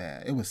god, it was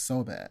bad. It was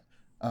so bad.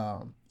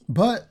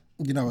 But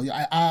you know,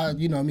 I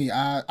you know me,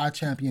 I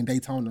champion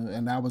Daytona,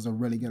 and that was a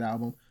really good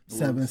album.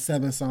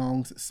 Seven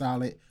songs,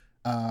 solid.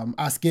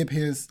 I skip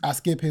his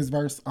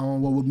verse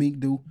on What Would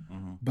Meek Do,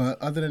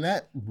 but other than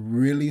that,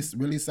 really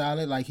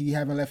solid. Like he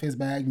haven't left his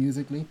bag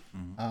musically.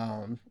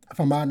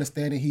 From my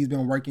understanding, he's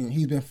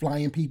been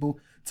flying people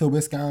to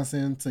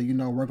Wisconsin to, you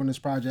know, work on this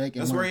project.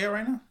 That's where he at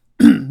right now?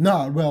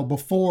 No, well,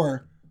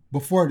 before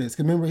this. Cause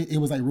remember, it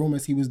was like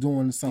rumors he was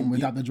doing something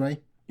with Dr. Dre.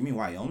 You mean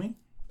Wyoming?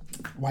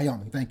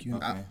 Wyoming, thank you.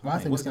 Okay. I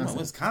say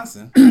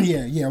Wisconsin.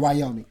 yeah,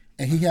 Wyoming.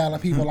 And he had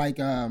like people like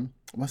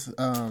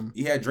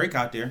he had Drake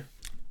out there.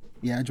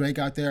 Yeah, Drake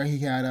out there. He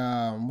had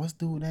what's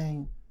the dude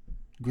name?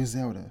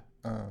 Griselda.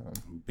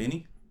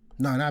 Benny?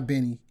 No, not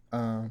Benny.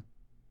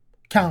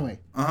 Conway.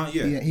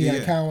 Yeah. He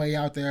had Conway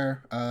out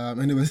there.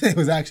 And it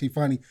was actually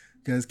funny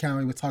because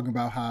Conway was talking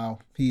about how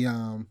he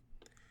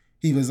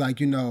was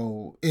like, you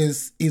know,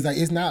 he's like,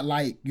 it's not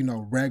like, you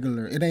know,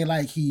 regular. It ain't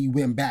like he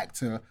went back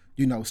to,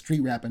 you know,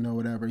 street rapping or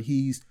whatever.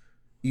 He's,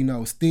 you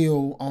know,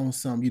 still on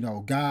some, you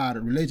know, God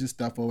or religious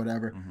stuff or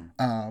whatever.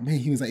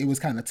 He was like, it was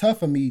kind of tough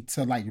for me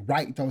to like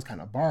write those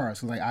kind of bars.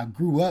 Cause like I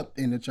grew up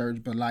in the church,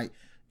 but like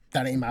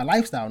that ain't my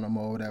lifestyle no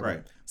more or whatever.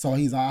 Right. So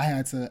he's like,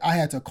 I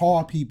had to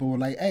call people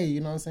like, hey, you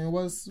know what I'm saying?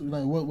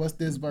 What's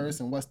this verse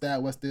and what's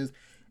this?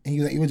 And he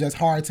was like, it was just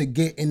hard to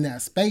get in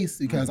that space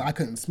because I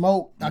couldn't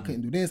smoke, I couldn't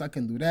do this, I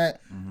couldn't do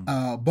that.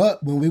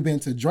 But when we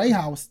went to Dre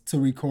house to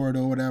record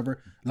or whatever,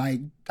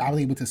 like I was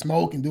able to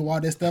smoke and do all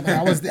this stuff, and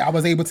I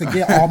was able to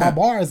get all my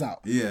bars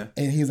out. Yeah.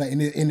 And he's like,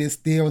 and it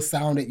still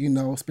sounded, you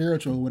know,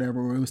 spiritual or whatever,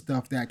 or it was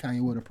stuff that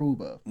Kanye would approve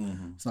of.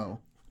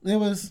 So it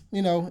was,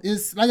 you know,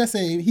 it's like I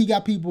say, he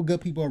got good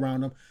people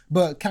around him,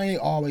 but Kanye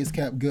always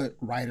kept good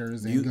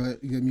writers and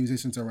good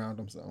musicians around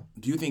him. So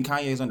do you think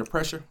Kanye is under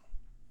pressure?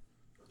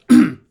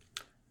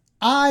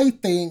 I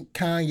think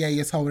Kanye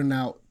is holding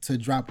out to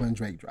drop when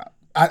Drake drop.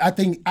 I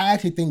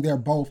actually think they're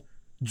both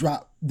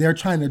drop. They're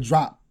trying to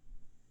drop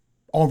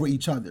over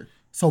each other,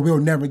 so we'll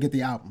never get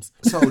the albums.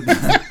 So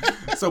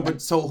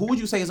who would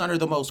you say is under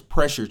the most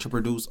pressure to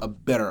produce a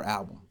better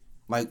album?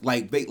 Let's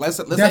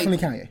definitely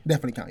Kanye.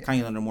 Definitely Kanye.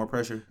 Kanye under more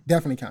pressure.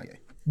 Definitely Kanye,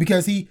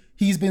 because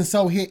he's been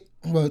so hit.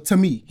 Well, to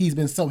me, he's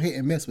been so hit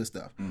and miss with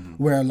stuff.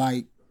 Where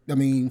like, I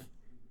mean,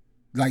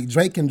 like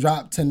Drake can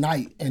drop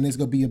tonight and it's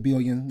gonna be a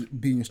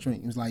billion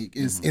streams. Like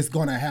it's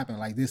gonna happen.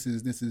 Like this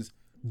is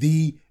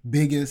the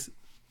biggest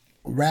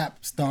rap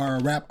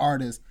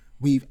artist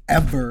we've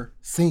ever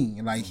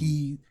seen. Like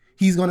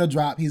he's gonna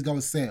drop. He's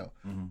gonna sell.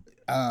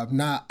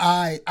 Now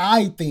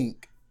I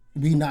think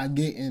we not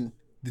getting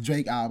the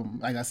Drake album,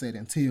 like I said,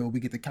 until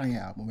we get the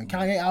Kanye album. When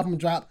Kanye album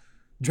drop,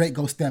 Drake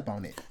go step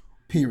on it.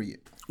 Period.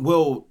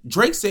 Well,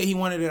 Drake said he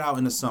wanted it out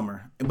in the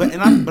summer, but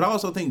I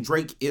also think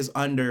Drake is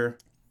under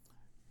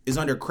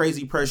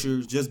crazy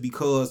pressure just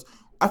because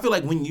I feel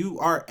like when you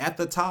are at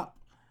the top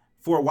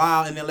for a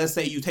while and then let's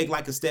say you take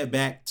like a step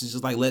back to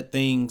just like let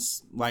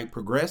things like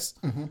progress,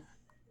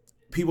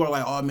 people are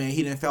like, oh man,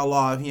 he didn't fell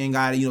off, he ain't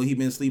got it, you know, he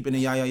been sleeping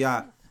and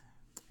yah.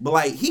 But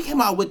like he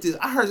came out with this,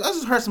 I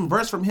just heard some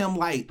verse from him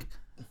like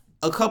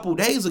a couple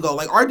days ago,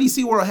 like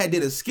RDC World had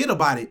did a skit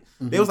about it.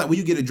 They was like, when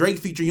you get a Drake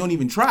feature, you don't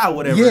even try or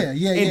whatever.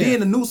 Yeah. And then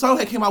the new song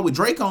had came out with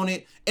Drake on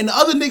it, and the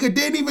other nigga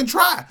didn't even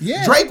try.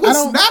 Yeah. Drake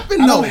was snapping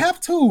though. I don't have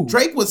to.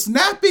 Drake was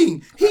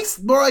snapping.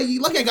 Bro,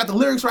 look, I got the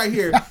lyrics right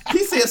here.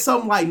 He said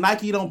something like,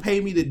 Nike don't pay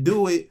me to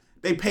do it.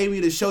 They pay me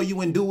to show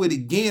you and do it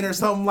again or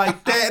something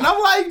like that. And I'm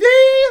like,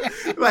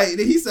 damn. Like,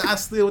 he said, I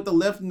slid with the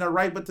left and the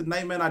right, but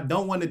tonight, man, I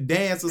don't want to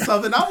dance or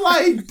something. I'm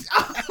like,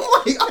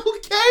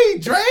 okay,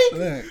 Drake.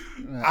 Look,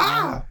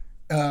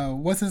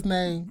 what's his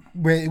name?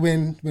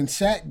 When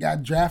Shaq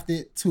got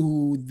drafted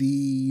to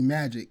the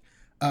Magic,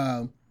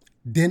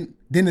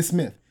 Dennis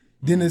Smith.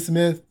 Dennis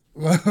Smith,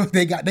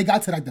 they got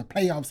to like the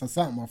playoffs or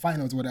something, or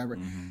finals or whatever.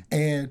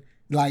 And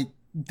like,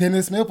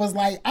 Dennis Smith was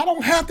like, I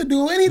don't have to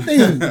do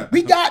anything.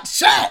 We got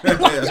Shaq.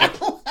 Like, I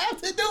don't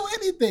have to do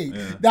anything.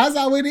 Yeah. That's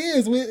how it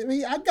is.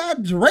 I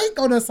got Drake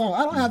on the song.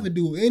 I don't have to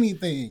do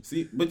anything.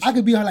 See, but I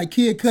could be on like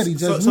Kid Cudi,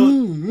 just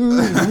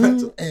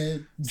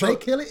and Drake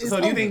kill it. So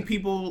do you think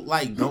people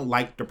like don't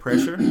like the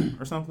pressure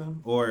or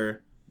something,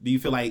 or do you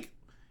feel like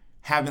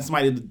having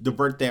somebody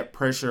divert that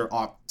pressure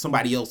off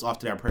somebody else off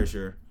to that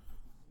pressure,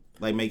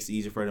 like makes it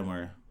easier for them?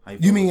 Or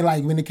you mean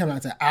like when it comes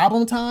out to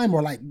album time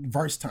or like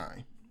verse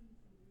time?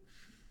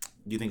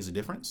 Do you think it's a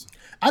difference?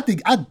 I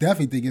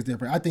definitely think it's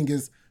different. I think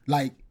it's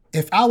like,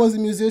 if I was a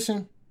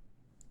musician,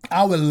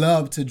 I would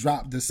love to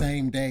drop the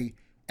same day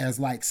as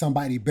like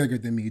somebody bigger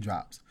than me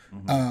drops.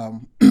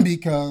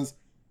 Because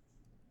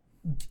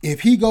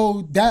if he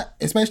go that,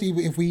 especially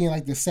if we in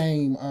like the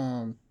same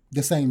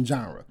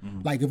genre.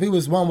 Like if it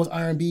was one was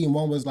R&B and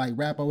one was like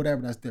rap or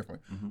whatever, that's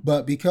different.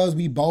 But because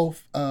we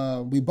both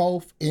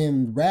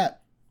in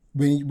rap,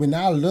 when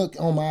I look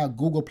on my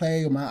Google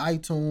Play or my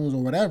iTunes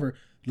or whatever,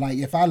 like,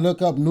 if I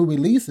look up new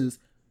releases,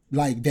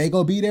 like, they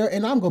go be there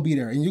and I'm going to be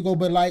there. And you go,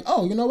 but like,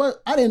 oh, you know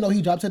what? I didn't know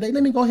he dropped today.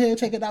 Let me go ahead and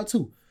check it out,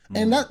 too.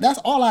 And that's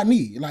all I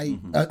need. Like,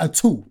 a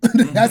two.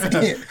 That's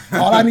it.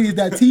 All I need is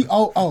that TOO.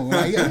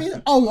 Like, I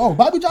mean,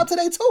 Bobby dropped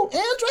today, too.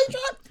 And Drake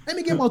dropped. Let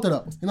me get both of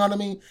those. You know what I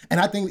mean? And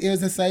I think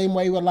it's the same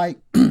way with, like,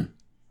 and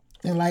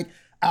like,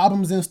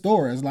 albums in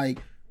stores. Like,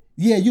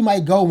 yeah, you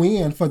might go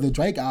in for the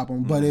Drake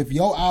album, but if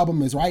your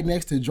album is right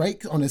next to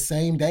Drake on the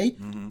same day,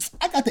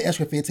 I got the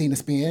extra 15 to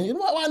spend. You know,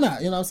 why not?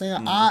 You know what I'm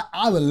saying?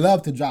 I would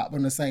love to drop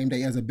on the same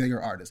day as a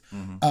bigger artist.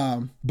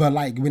 But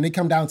like when it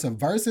come down to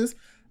verses,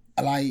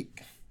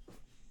 like,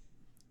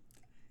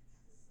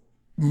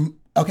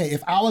 okay,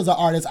 if I was an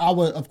artist, I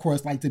would of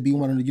course like to be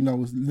one of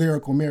the,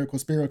 lyrical, miracle,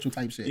 spiritual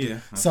type shit. Yeah.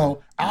 Okay.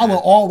 So I would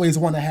always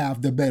want to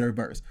have the better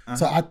verse.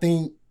 So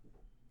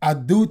I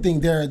do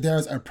think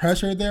there's a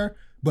pressure there.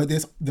 But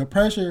the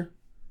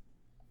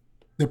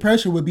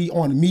pressure would be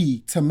on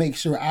me to make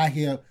sure I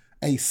have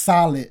a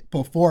solid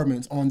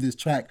performance on this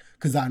track,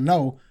 because I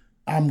know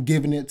I'm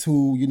giving it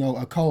to,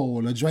 a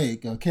Cole, a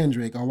Drake, a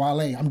Kendrick, or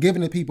Wale. I'm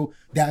giving it to people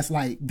that's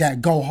like,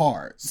 that go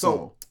hard.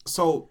 So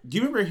do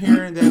you remember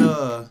hearing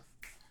that,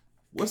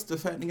 what's the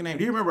fat nigga name?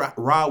 Do you remember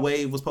Rod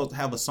Wave was supposed to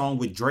have a song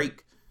with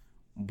Drake,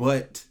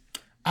 but...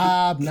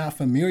 I'm not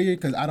familiar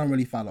because I don't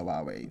really follow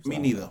Rod Wave. So. Me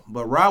neither.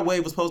 But Rod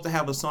Wave was supposed to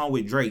have a song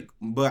with Drake,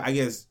 but I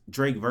guess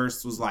Drake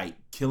verse was like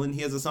killing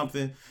his or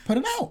something. Put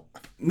it out.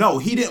 No,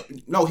 he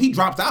didn't. No, he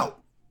dropped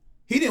out.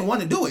 He didn't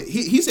want to do it.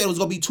 He said it was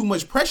going to be too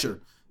much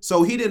pressure.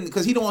 So he didn't,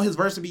 because he didn't want his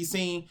verse to be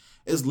seen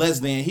as less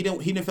than. He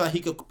didn't feel like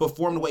he could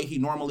perform the way he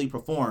normally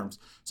performs.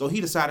 So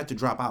he decided to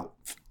drop out.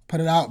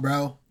 Put it out,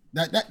 bro.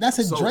 That's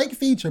a Drake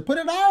feature. Put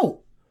it out.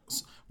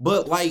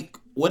 But like,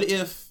 what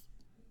if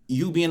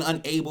you being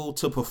unable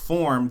to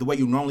perform the way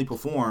you normally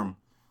perform,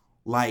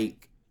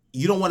 like,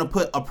 you don't want to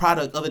put a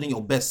product other than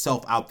your best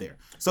self out there.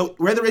 So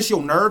whether it's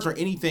your nerves or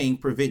anything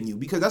preventing you,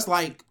 because that's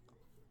like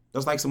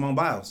Simone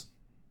Biles.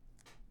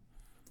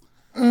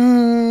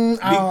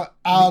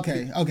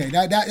 Okay.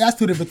 That's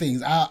two different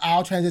things.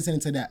 I'll transition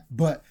into that.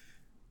 But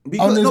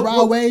on this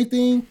Rod Wave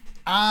thing,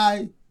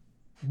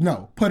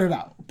 put it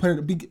out.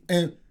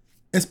 And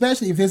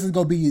especially if this is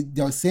gonna be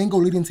your single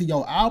leading to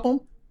your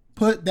album.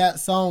 Put that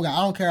song out.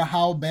 I don't care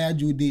how bad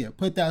you did.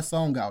 Put that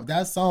song out.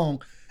 That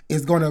song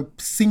is going to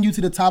send you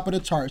to the top of the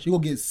charts. You're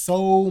going to get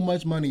so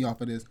much money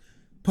off of this.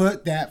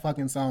 Put that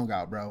fucking song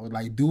out, bro.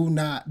 Like, don't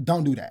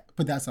do that.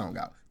 Put that song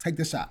out. Take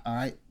the shot, all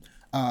right?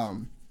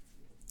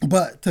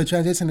 But to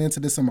transition into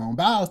the Simone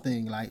Biles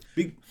thing, like...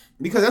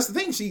 Because that's the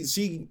thing.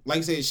 She like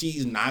I said,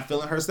 she's not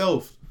feeling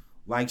herself.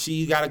 Like,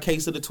 she got a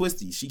case of the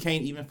twisties. She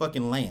can't even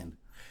fucking land.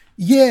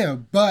 Yeah,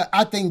 but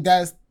I think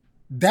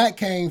that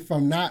came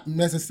from not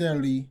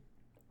necessarily...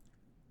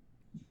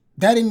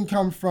 That didn't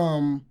come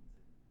from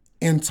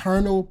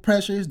internal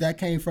pressures. That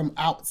came from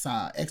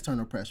outside,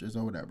 external pressures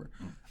or whatever.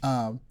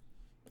 I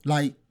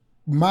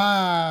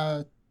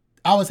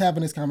was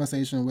having this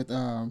conversation with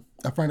a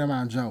friend of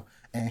mine, Joe,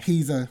 and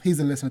he's a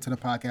listener to the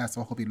podcast,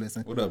 so I hope he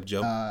listens. What up,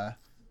 Joe?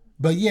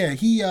 But yeah,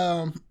 he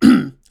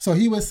so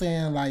he was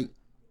saying like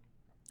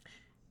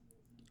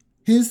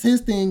his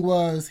thing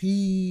was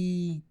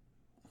he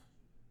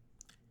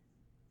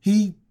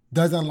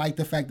doesn't like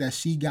the fact that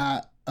she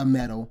got a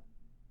medal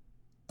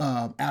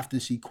after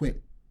she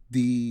quit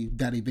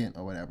that event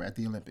or whatever at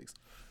the Olympics.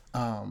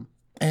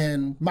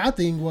 And my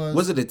thing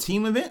was it a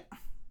team event?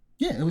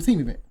 Yeah, it was a team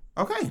event.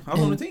 Okay, I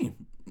was on the team.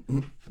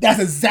 That's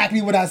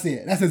exactly what I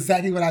said.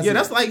 Yeah,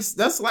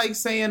 that's like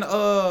saying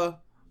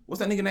what's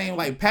that nigga name?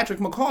 Like Patrick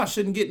McCaw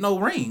shouldn't get no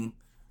ring.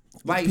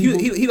 Like he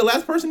the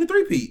last person to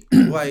three-peat.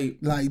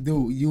 Like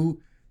dude,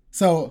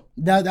 so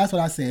that's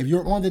what I said. If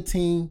you're on the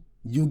team,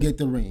 you get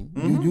the ring.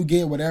 Mm-hmm. You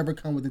get whatever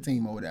come with the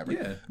team or whatever.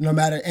 Yeah. No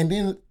matter. And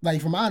then,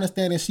 like from my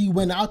understanding, she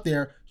went out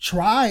there,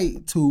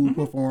 tried to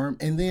perform,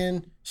 and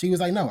then she was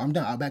like, "No, I'm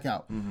done. I'll back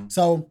out." Mm-hmm.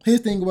 So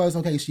his thing was,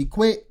 okay, she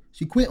quit.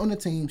 She quit on the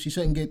team. She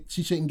shouldn't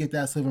get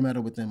that silver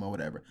medal with them or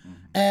whatever. Mm-hmm.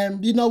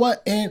 And you know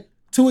what? And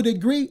to a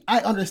degree, I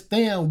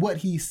understand what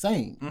he's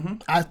saying. Mm-hmm.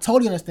 I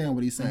totally understand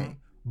what he's saying.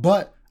 Mm-hmm.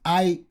 But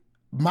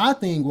my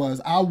thing was,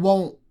 I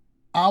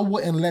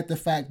wouldn't let the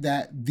fact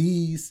that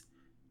the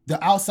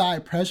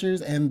outside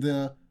pressures and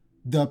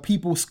the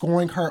people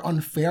scoring her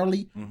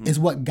unfairly is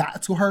what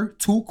got to her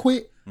to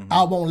quit. Mm-hmm.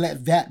 I won't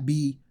let that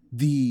be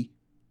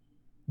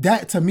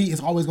that to me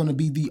is always going to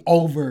be the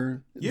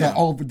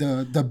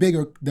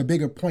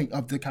bigger point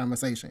of the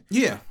conversation.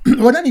 Yeah.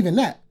 Well, not even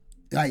that.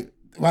 Like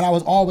what I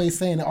was always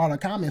saying in all the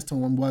comments to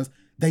him was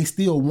they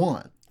still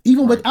won.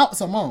 Even without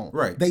Simone,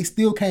 they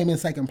still came in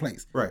second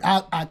place. Right.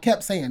 I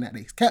kept saying that.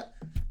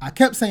 I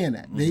kept saying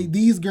that. Mm-hmm.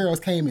 These girls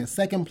came in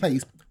second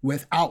place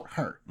without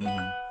her.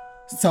 Mm-hmm.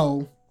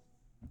 So,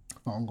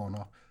 I'm going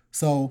off.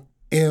 So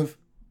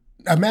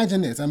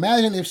imagine this.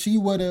 Imagine if she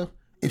would have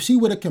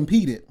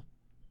competed.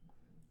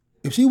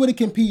 If she would have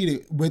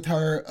competed with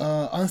her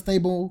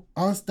unstable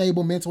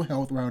mental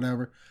health or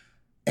whatever,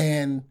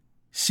 and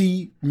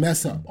she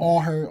mess up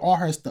all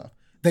her stuff,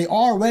 they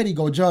already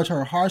go judge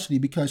her harshly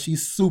because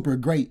she's super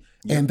great,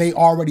 and they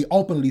already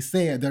openly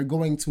said they're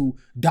going to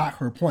dock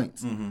her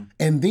points. Mm-hmm.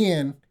 And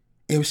then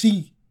if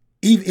she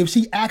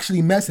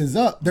actually messes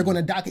up, they're going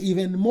to dock it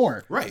even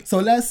more. Right. So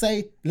let's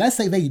say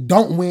they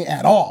don't win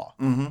at all.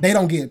 Mm-hmm. They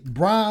don't get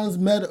bronze,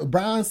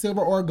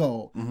 silver, or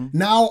gold. Mm-hmm.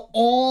 Now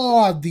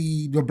all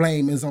the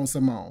blame is on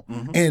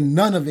Simone, and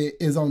none of it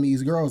is on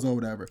these girls or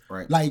whatever.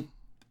 Right. Like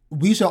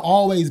we should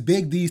always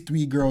big these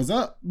three girls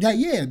up.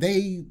 Yeah,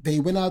 they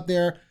went out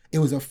there. It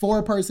was a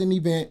 4-person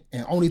event,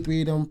 and only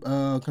 3 of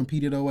them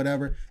competed or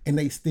whatever, and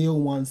they still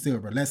won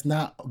silver. Let's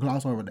not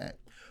gloss over that.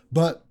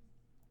 But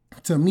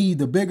to me,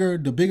 the bigger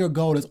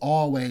goal is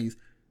always,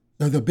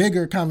 the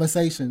bigger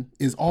conversation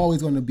is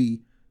always going to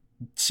be,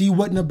 she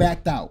wouldn't have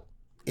backed out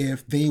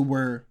if they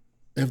were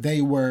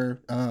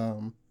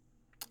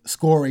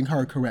scoring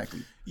her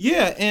correctly.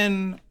 Yeah,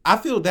 and I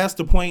feel that's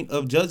the point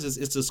of judges,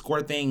 is to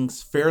score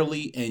things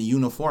fairly and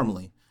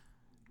uniformly.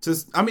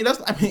 That's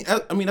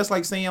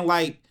like saying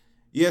like,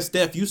 yeah,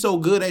 Steph, you so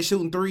good at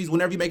shooting threes.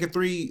 Whenever you make a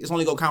three, it's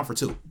only gonna count for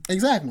 2.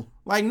 Exactly.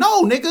 Like,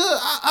 no, nigga,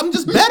 I'm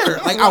just better.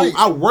 Like,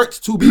 I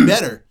worked to be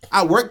better.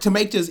 I worked to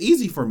make this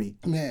easy for me.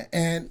 Yeah,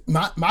 and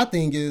my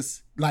thing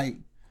is like,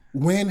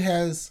 when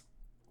has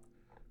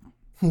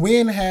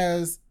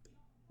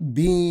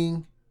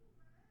being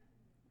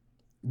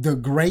the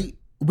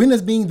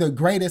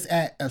greatest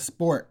at a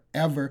sport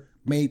ever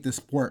made the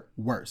sport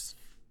worse?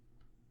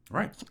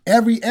 Right.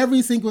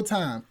 Every single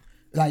time,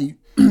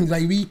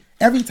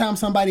 every time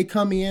somebody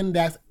come in,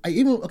 that's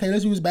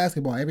let's use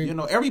basketball.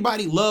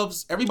 Everybody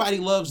loves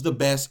the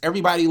best.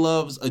 Everybody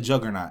loves a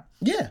juggernaut.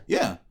 Yeah.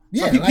 Yeah.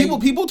 So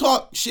people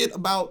talk shit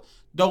about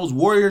those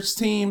Warriors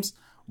teams,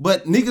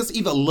 but niggas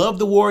either love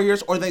the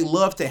Warriors or they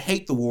love to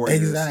hate the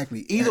Warriors.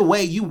 Exactly. Either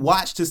way, you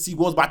watch to see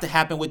what's about to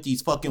happen with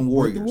these fucking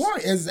Warriors. The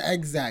Warriors,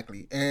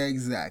 exactly.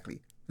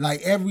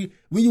 Like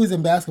we use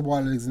in basketball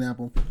as an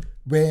example.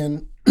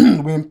 When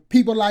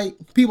people like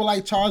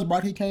Charles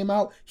Barkley came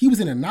out, he was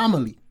an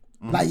anomaly.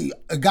 Mm-hmm. Like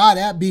a guy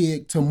that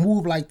big to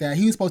move like that,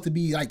 he was supposed to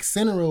be like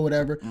center or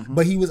whatever,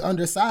 but he was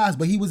undersized,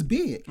 but he was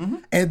big. Mm-hmm.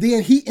 And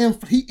then he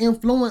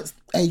influenced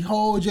a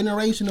whole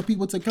generation of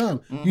people to come.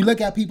 Mm-hmm. You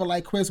look at people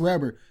like Chris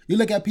Webber. You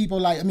look at people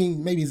like,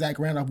 maybe Zach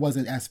Randolph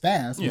wasn't as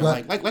fast. Yeah,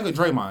 but like a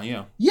Draymond,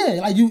 yeah. Yeah,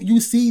 like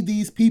you see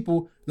these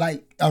people,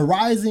 like a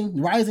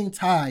rising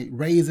tide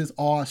raises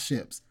all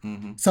ships.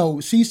 Mm-hmm.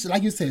 So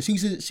like you said,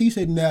 she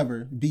should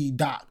never be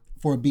docked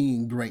for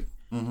being great.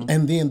 Mm-hmm.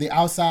 And then the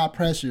outside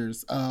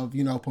pressures of,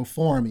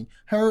 performing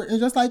her, and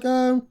just like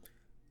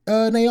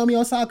Naomi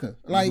Osaka,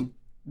 I'm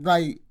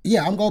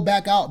gonna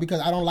back out because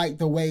I don't like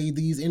the way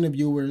these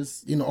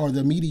interviewers, or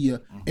the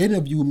media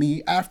interview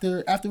me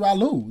after I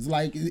lose.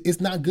 Like, it's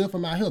not good for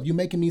my health. You're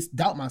making me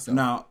doubt myself.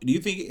 Now, do you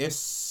think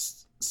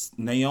it's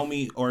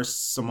Naomi or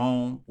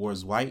Simone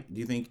was white? Do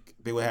you think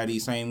they would have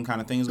these same kind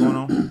of things going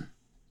on?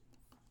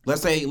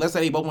 Let's say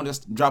they both want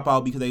to drop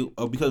out because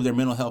of their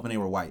mental health and they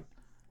were white.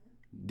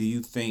 Do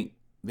you think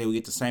they would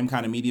get the same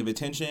kind of media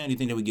attention? Do you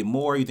think they would get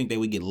more? You think they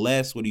would get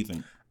less? What do you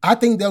think? I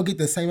think they'll get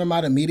the same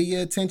amount of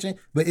media attention,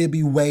 but it'd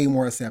be way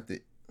more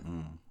accepted.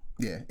 Mm.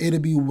 Yeah,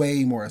 it'd be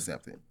way more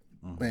accepted.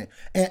 Mm.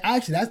 And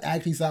actually, that's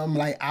actually something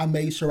like I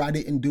made sure I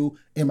didn't do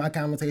in my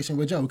conversation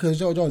with Joe, because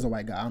Joe's a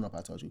white guy. I don't know if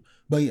I told you,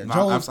 but yeah,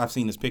 Joe. I've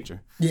seen this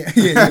picture.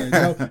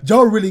 Yeah.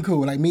 Joe really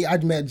cool. Like me, I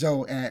met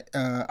Joe at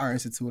our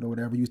institute or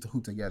whatever. We used to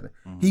hoop together.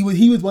 Mm-hmm.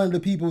 He was one of the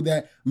people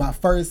that my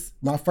first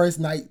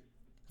night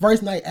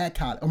first night at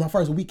college, or my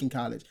first week in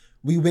college,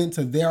 we went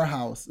to their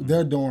house,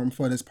 their dorm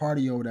for this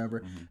party or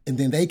whatever. And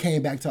then they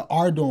came back to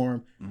our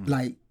dorm.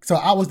 Like, so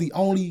I was the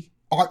only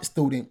art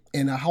student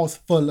in a house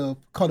full of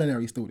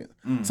culinary students.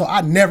 So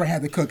I never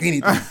had to cook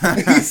anything.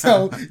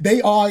 So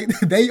they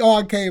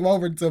all came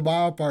over to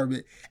my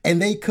apartment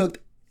and they cooked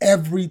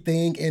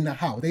everything in the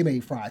house. They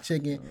made fried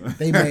chicken.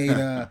 They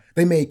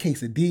made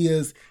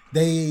quesadillas.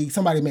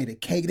 Somebody made a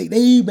cake.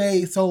 They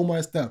made so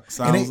much stuff.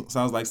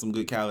 Sounds like some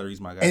good calories,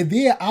 my guy. And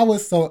then I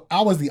was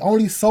the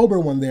only sober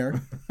one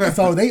there.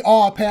 So they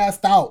all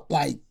passed out,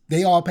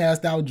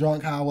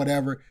 drunk, high,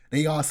 whatever.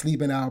 They all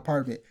sleep in our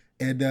apartment.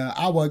 And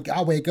I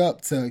wake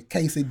up to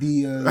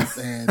quesadillas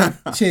and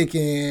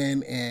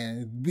chicken,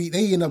 and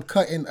they end up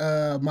cutting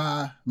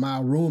my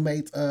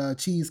roommate's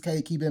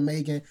cheesecake he been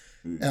making,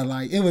 and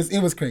like it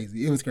was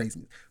crazy. It was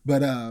crazy.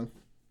 But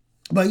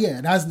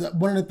yeah, that's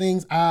one of the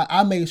things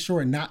I made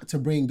sure not to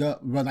bring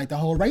up, like the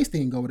whole race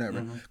thing or whatever,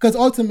 because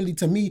ultimately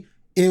to me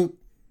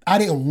I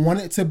didn't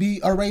want it to be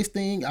a race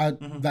thing.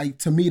 Like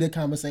to me the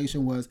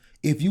conversation was,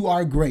 if you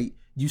are great,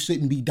 you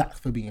shouldn't be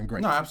doxxed for being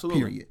great. No,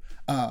 absolutely. Period.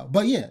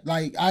 But yeah,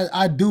 like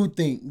I do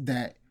think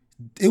that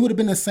it would have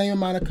been the same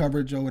amount of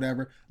coverage or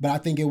whatever, but I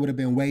think it would have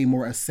been way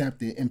more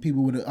accepted and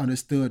people would have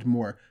understood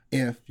more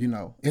if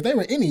they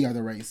were any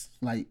other race,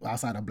 like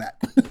outside of black,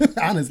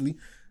 honestly.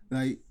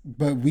 Like,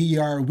 but we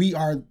are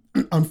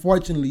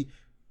unfortunately,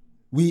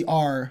 we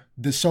are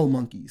the show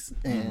monkeys,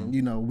 and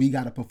we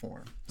got to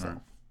perform.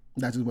 So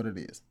that's just what it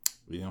is.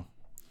 Yeah.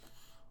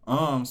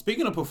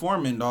 Speaking of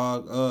performing,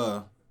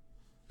 dog,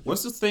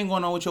 what's this thing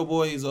going on with your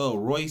boys,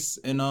 Royce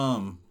and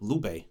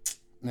Lupe?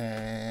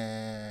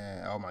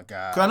 Oh my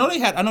God! 'Cause I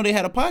know they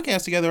had a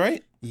podcast together,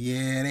 right?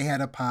 Yeah, they had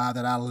a pod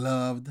that I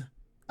loved.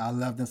 I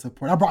loved and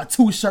support. I brought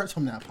 2 shirts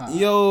from that pod.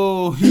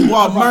 Yo, he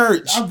bought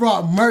merch. I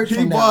brought merch.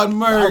 He bought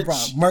merch. I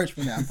brought merch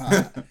from that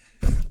pod.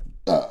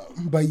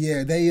 But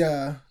yeah, they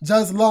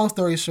just long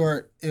story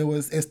short,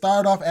 it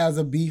started off as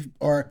a beef,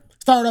 or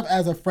started off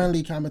as a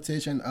friendly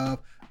competition of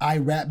I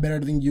rap better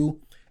than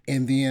you,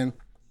 and then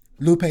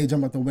Lupe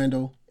jumped out the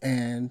window,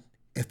 and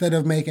instead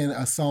of making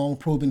a song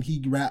proving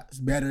he raps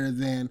better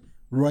than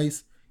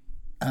Royce,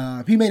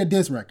 he made a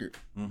diss record.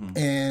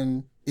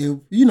 And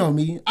you know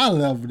me, I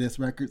love diss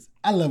records.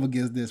 I love a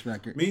diss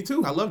record. Me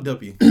too. I love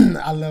Duppy.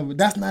 I love it.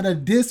 That's not a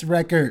diss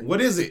record.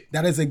 What is it?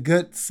 That is a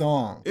good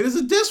song. It is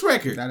a diss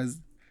record. That is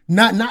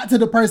not to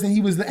the person he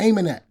was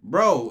aiming at.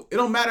 Bro, it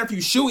don't matter if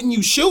you shooting.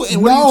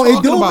 No,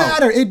 it do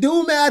matter. It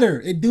do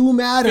matter. It do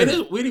matter.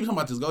 We ain't even talking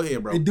about this. Go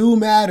ahead, bro. It do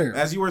matter.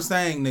 As you were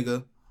saying,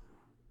 nigga.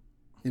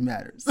 It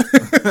matters.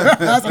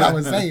 That's what I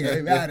was saying.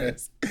 It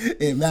matters.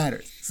 It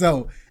matters.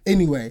 So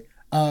anyway,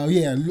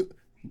 yeah,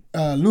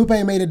 Lupe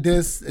made a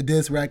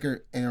diss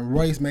record, and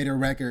Royce made a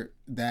record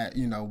that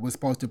was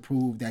supposed to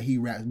prove that he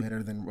raps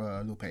better than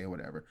Lupe or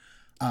whatever.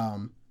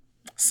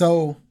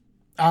 So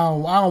I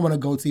don't want to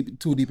go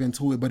too deep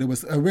into it, but it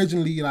was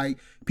originally like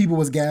people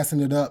was gassing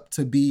it up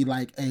to be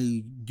like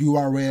a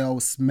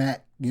URL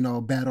smack,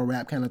 battle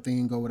rap kind of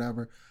thing or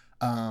whatever,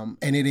 and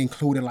it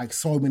included like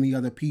so many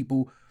other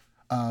people.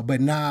 But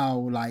now,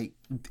 like,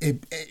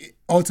 it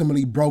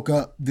ultimately broke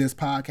up this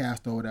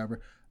podcast or whatever.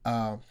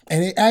 And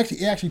it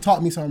actually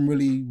taught me something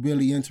really,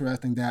 really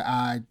interesting that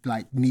I,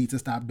 like, need to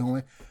stop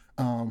doing.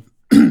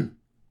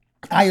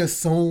 I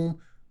assume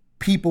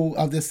people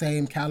of the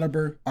same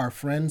caliber are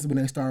friends when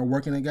they start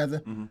working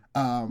together.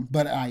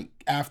 But, like,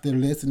 after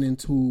listening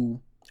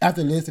to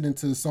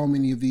so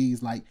many of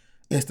these, like,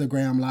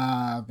 Instagram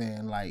Live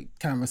and, like,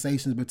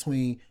 conversations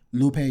between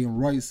Lupe and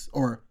Royce,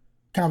 or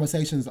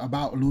conversations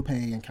about Lupe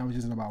and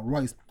conversations about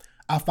Royce,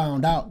 I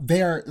found out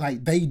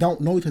they don't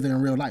know each other in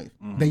real life.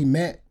 They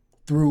met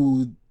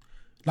through,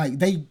 like,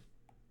 they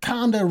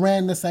kind of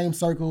ran the same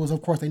circles.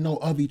 Of course, they know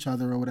of each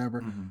other or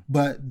whatever,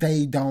 but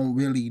they don't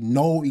really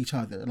know each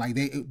other. Like,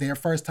 their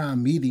first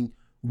time meeting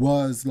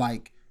was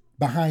like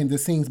behind the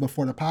scenes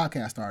before the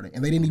podcast started,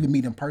 and they didn't even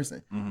meet in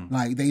person.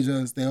 Like, they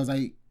was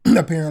like,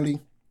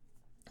 apparently,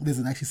 this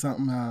is actually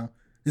something.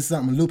 This is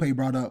something Lupe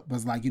brought up,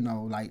 was like,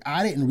 like,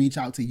 I didn't reach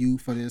out to you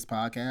for this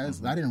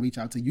podcast. I didn't reach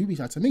out to you. Reach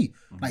out to me.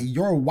 Like,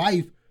 your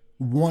wife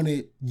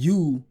wanted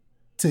you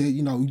to,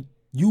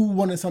 you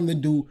wanted something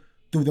to do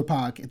through the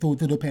podcast, through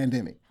the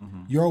pandemic.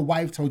 Your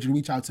wife told you to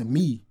reach out to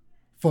me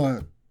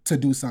to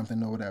do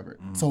something or whatever.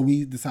 So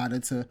we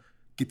decided to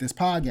get this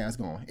podcast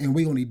going.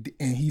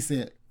 And he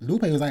said,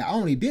 Lupe was like, I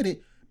only did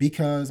it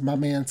because my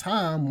man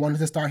Tom wanted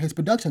to start his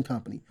production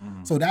company.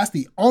 So that's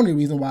the only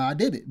reason why I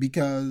did it,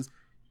 because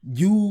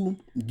you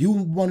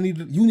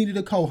needed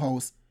a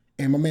co-host,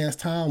 and my man's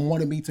Tom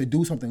wanted me to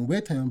do something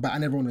with him, but I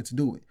never wanted to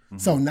do it.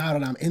 So now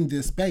that I'm in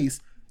this space,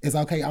 it's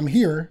okay, I'm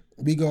here,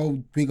 we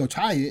go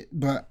try it,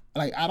 but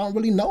like, I don't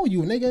really know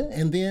you, nigga.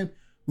 And then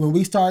when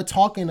we start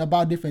talking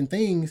about different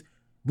things,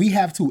 we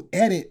have to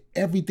edit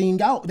everything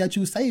out that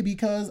you say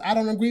because I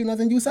don't agree with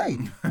nothing you say.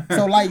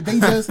 So like, they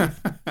just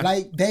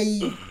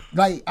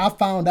I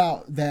found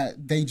out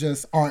that they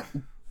just aren't.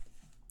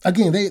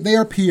 Again, they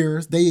are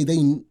peers. They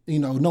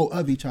know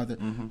of each other,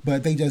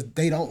 but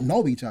they don't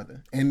know each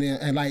other.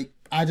 And like,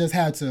 I just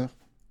had to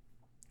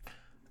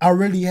I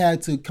really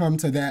had to come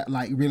to that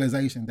like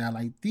realization that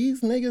like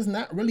these niggas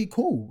not really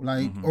cool,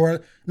 like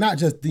or not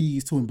just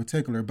these two in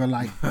particular, but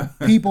like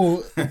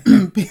people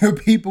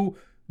people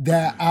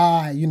that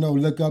I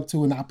look up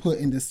to and I put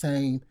in the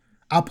same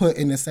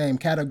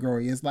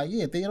category. It's like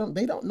they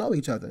don't know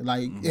each other,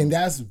 like and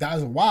that's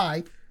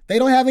why they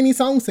don't have any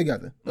songs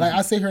together. Like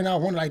I sit here and I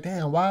wonder like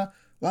damn why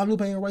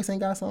Lupe and Royce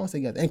ain't got songs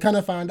together, and kind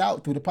of find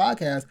out through the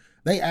podcast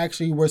they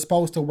actually were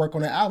supposed to work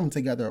on an album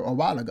together a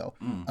while ago.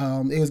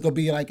 It was going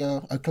to be like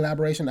a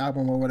collaboration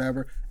album or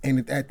whatever.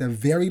 And at the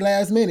very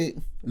last minute,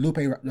 Lupe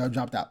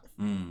dropped out.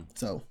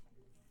 So,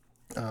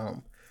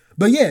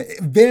 but yeah,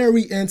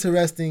 very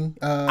interesting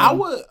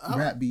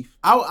rap beef.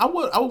 I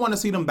would want to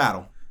see them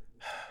battle.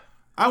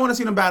 I want to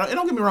see them battle. And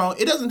don't get me wrong,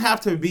 it doesn't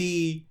have to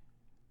be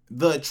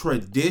the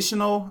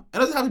traditional. It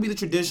doesn't have to be the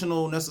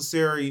traditional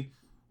necessarily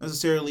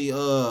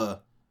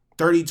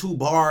 32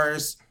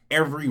 bars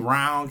every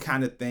round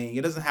kind of thing.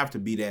 It doesn't have to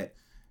be that.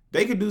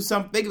 They could do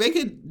something. They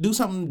could do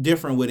something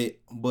different with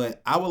it.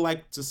 But I would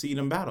like to see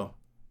them battle.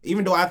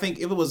 Even though I think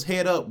if it was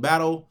head up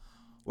battle,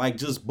 like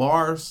just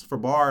bars for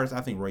bars, I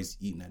think Royce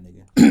eating that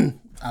nigga.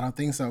 I don't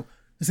think so.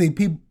 See,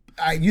 people,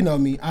 you know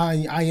me.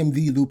 I am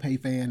the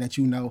Lupe fan that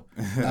you know.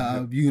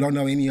 You don't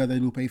know any other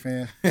Lupe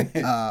fan.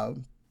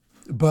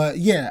 But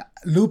yeah,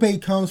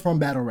 Lupe comes from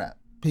battle rap.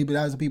 People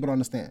don't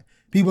understand.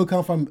 He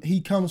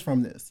comes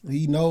from this.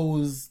 He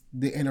knows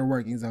the inner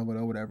workings of it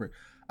or whatever.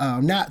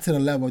 Not to the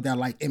level that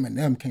like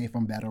Eminem came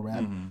from battle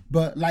rap,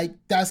 but like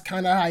that's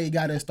kind of how he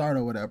got his start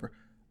or whatever.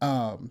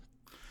 And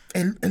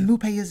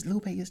Lupe is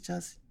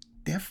just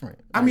different.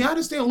 I mean, I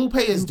understand Lupe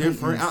is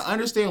different. I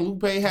understand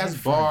Lupe has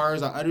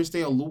bars. I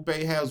understand Lupe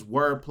has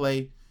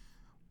wordplay,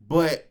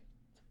 but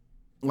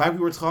like we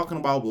were talking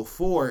about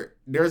before,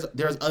 there's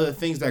other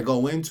things that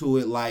go into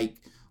it, like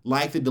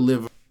the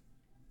delivery.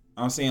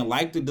 I'm saying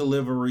like the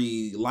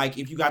delivery, like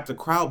if you got the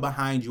crowd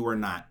behind you or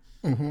not,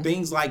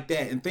 things like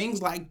that, and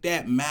things like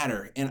that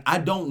matter. And I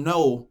don't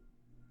know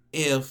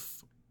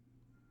if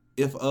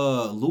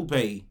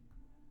Lupe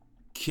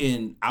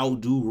can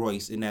outdo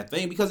Royce in that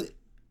thing because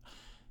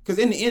at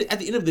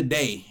the end of the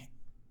day,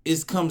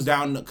 it comes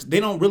down. They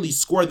don't really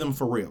score them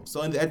for real.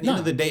 So at the end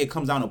of the day, it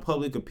comes down to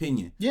public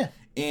opinion. Yeah.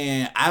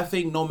 And I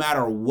think no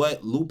matter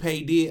what Lupe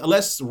did,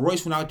 unless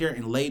Royce went out there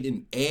and laid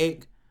an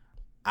egg,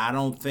 I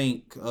don't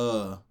think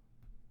Lupe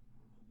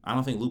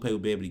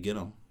would be able to get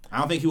him. I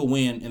don't think he would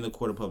win in the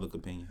court of public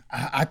opinion.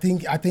 I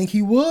think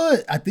he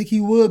would. I think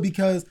he would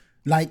because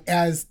like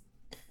I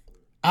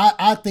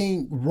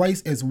think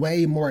Royce is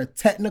way more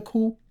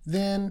technical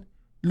than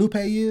Lupe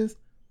is,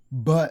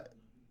 but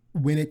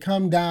when it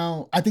come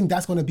down, I think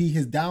that's going to be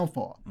his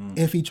downfall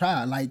if he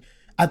tried. Like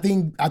I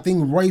think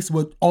Royce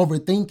would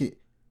overthink it,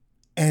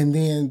 and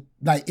then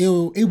like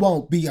it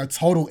won't be a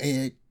total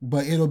egg,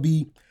 but it'll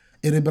be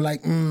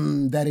like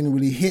that didn't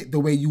really hit the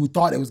way you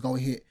thought it was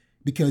going to hit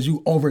because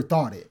you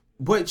overthought it.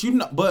 But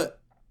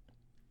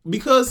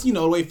because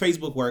the way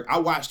Facebook work, I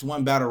watched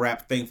one battle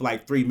rap thing for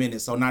like 3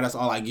 minutes, so now that's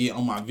all I get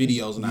on my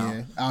videos now.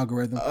 Yeah,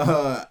 algorithm.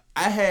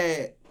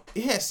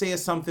 It had said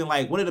something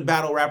like, one of the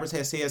battle rappers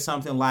had said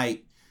something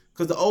like,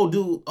 because the old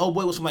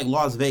boy was from like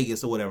Las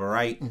Vegas or whatever,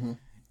 right?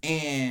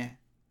 And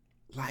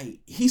like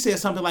he said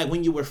something like,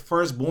 when you were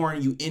first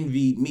born, you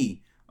envied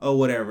me or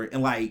whatever,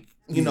 and like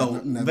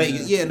Nevada.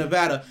 Vegas,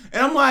 Nevada,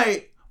 and I'm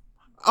like,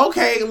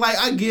 okay, like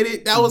I get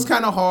it. That was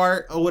kind of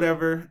hard or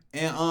whatever,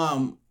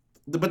 and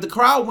but the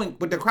crowd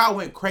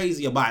went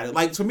crazy about it.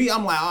 Like to me,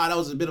 I'm like, oh, that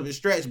was a bit of a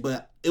stretch,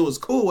 but it was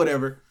cool,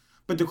 whatever.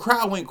 But the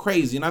crowd went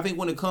crazy, and I think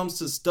when it comes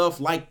to stuff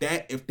like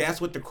that, if that's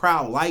what the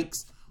crowd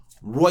likes,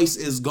 Royce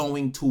is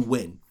going to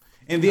win.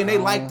 And then they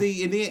like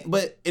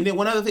and then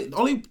one other thing, the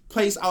only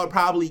place I would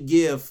probably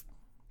give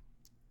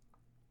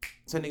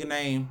that nigga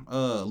name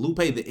Lupe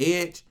the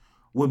edge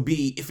would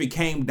be if it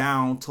came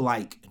down to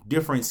like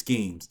different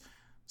schemes.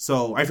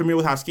 So, are you familiar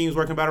with how schemes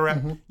work in battle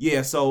rap?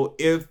 Yeah, so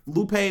if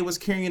Lupe was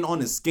carrying on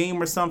a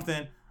scheme or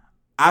something,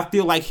 I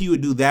feel like he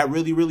would do that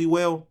really, really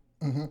well.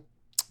 And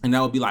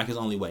that would be like his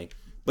only way.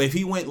 But if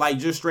he went like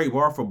just straight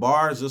bar for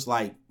bars, just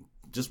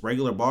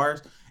regular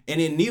bars,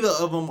 and then neither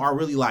of them are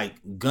really like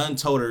gun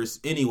toters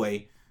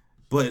anyway.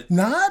 But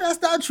nah,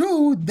 that's not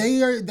true.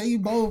 They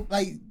both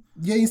like,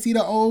 you ain't see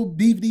the old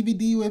beef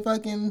DVD with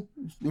fucking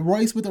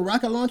Royce with the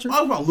rocket launcher?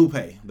 I was about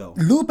Lupe though.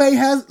 Lupe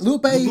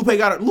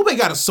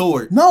got a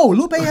sword. No,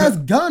 Lupe has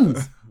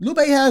guns. Lupe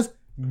has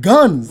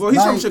guns. Well,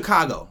 he's from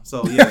Chicago,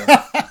 so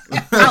yeah.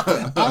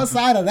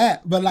 Outside of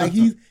that, but like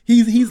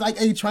he's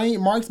like a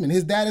trained marksman.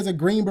 His dad is a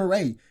Green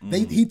Beret.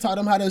 He taught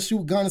him how to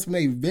shoot guns from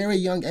a very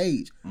young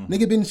age.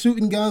 Nigga been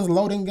shooting guns,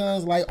 loading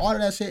guns, like all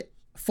of that shit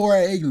for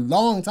a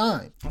long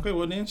time. Okay,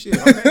 well then shit.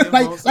 Okay,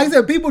 like I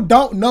said, people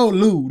don't know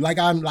Lou.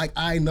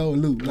 I know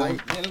Lou.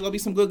 Like there's gonna be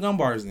some good gun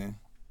bars then.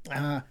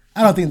 I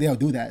don't think they'll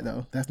do that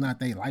though. That's not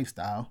their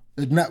lifestyle.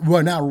 It's not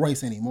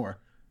Royce anymore.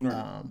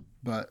 Right.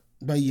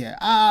 But yeah,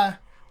 I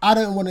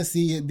didn't want to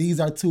see it. These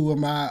are two of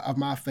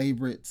my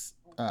favorites.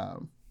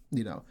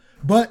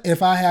 But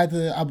if I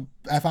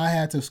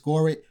had to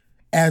score it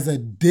as a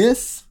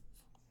diss,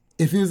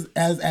 if it was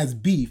as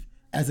beef,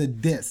 as a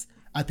diss,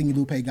 I think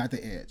Lupe got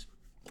the edge.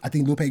 I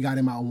think Lupe got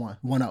him out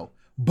 1-0.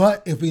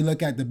 But if we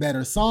look at the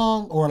better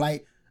song, or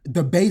like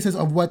the basis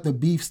of what the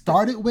beef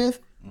started with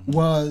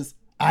was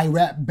I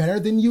rap better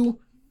than you,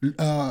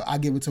 I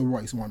give it to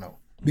Royce 1-0.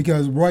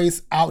 Because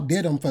Royce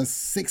outdid him for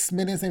 6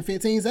 minutes and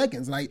 15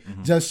 seconds. Like,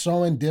 just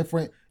showing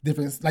different,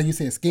 like you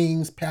said,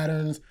 schemes,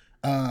 patterns,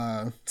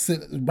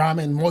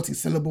 rhyming,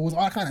 multi-syllables,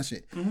 all kind of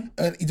shit.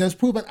 Just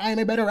proving I am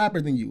a better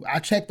rapper than you. I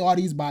checked all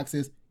these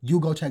boxes. You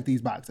go check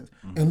these boxes.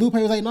 And Lupe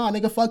was like, nah,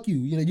 nigga, fuck you.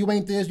 You know, you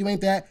ain't this, you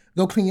ain't that.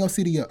 Go clean your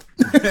city up.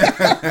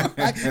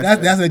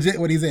 That's legit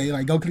what he said.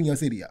 Like, go clean your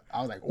city up.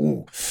 I was like,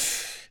 ooh.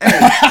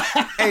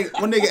 Hey,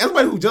 one nigga,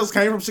 everybody who just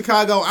came from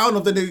Chicago, I don't know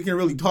if that nigga can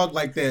really talk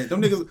like that.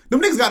 Them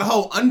niggas got a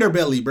whole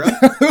underbelly, bro.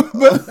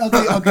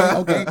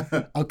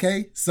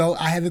 Okay. So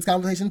I had this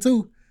conversation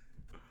too.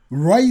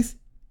 Royce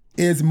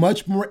is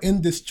much more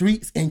in the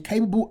streets and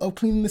capable of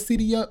cleaning the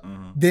city up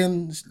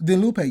than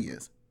Lupe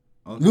is.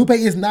 Okay. Lupe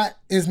is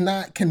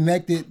not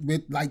connected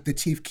with like the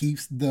Chief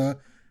Keefs, the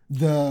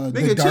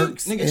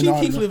Dirks. Chief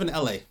Keefs live in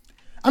LA.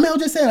 I mean, I'm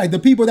just saying, like, the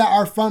people that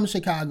are from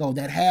Chicago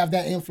that have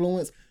that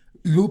influence,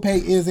 Lupe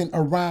isn't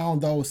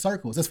around those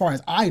circles, as far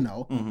as I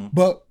know.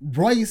 But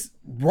Royce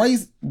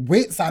with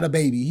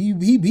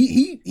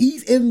DaBaby,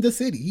 he's in the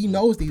city. He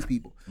knows these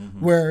people.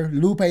 Where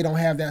Lupe don't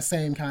have that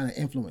same kind of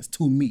influence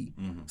to me.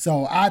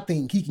 So I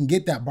think he can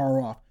get that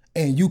bar off,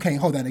 and you can't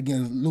hold that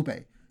against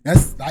Lupe.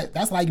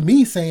 That's like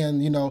me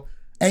saying, you know,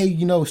 hey,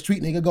 you know,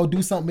 street nigga, go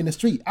do something in the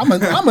street. I'm a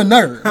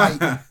nerd.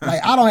 Like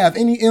I don't have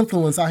any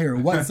influence out here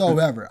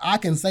whatsoever. I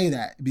can say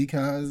that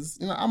because,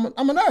 you know, I'm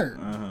a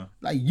nerd.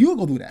 Like, you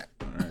go do that.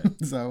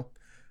 Right. So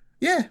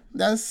yeah,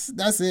 that's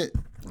it.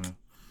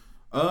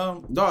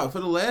 Dog, for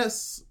the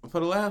last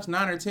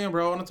 9 or 10,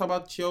 bro, I want to talk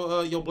about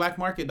your black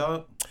market,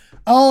 dog.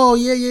 Oh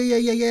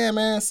yeah,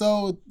 man.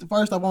 So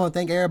first, I want to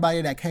thank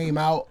everybody that came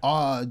out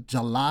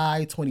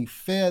July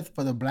 25th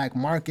for the black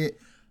market.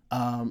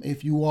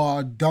 If you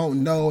all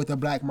don't know what the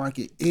black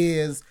market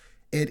is,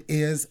 it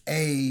is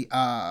a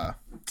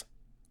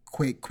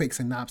quick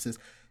synopsis.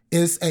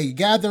 It's a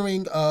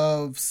gathering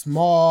of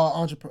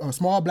small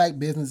black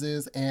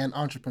businesses and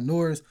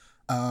entrepreneurs,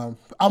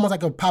 almost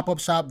like a pop-up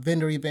shop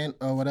vendor event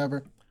or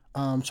whatever.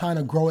 Trying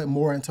to grow it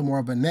more into more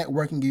of a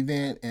networking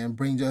event and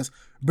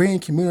bring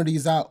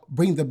communities out,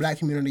 bring the black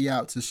community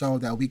out to show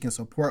that we can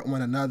support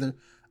one another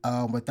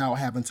without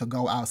having to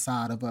go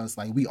outside of us.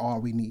 Like, we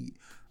need.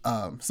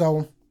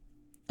 So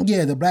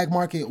yeah, the black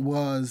market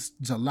was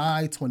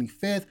July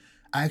 25th.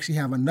 I actually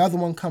have another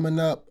one coming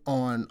up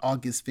on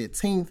August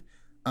 15th.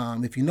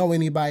 If you know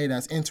anybody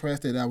that's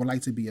interested that would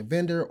like to be a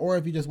vendor, or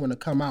if you just want to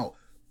come out,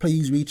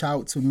 please reach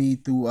out to me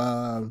through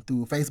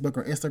Facebook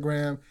or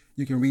Instagram.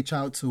 You can reach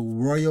out to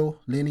Royal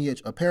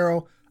Lineage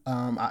Apparel.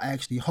 I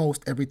actually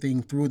host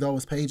everything through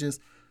those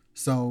pages.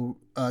 So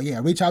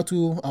reach out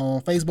to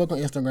on Facebook or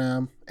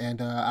Instagram,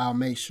 and I'll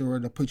make sure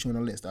to put you on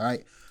the list. All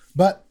right.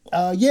 But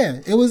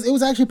it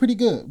was actually pretty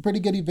good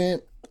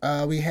event.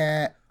 We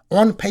had,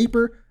 on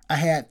paper, I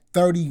had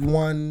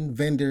 31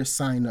 vendors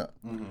sign up.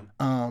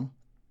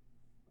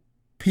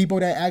 People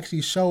that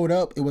actually showed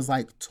up, it was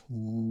like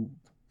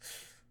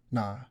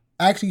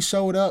actually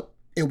showed up,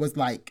 it was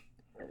like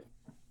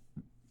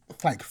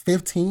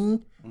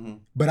 15.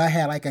 But I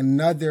had like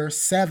another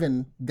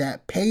 7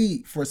 that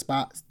paid for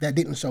spots that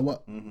didn't show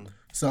up.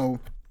 So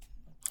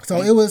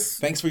it was.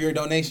 Thanks for your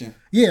donation.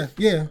 Yeah.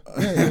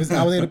 It was.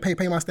 I was able to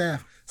pay my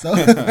staff. So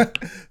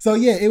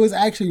it was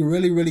actually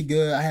really, really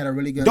good. I had a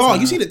really good dog.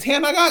 time. You see the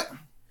tan I got?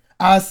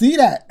 I see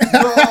that.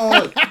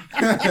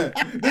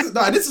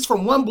 This is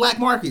from one black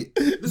market.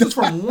 This is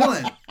from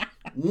one.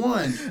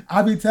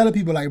 I be telling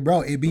people, like,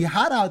 bro, it be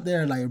hot out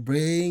there. Like,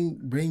 bring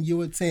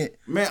you a tent.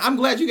 Man, I'm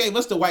glad you gave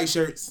us the white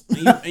shirts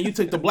and you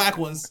took the black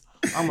ones.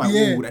 I'm like,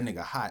 ooh, that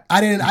nigga hot.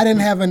 I didn't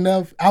have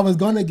enough. I was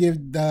gonna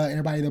give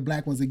everybody the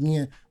black ones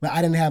again, but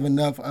I didn't have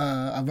enough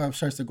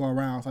shirts to go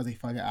around. So I was like,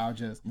 fuck it, I'll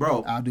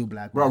do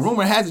black ones. Bro,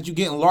 rumor has it you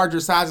getting larger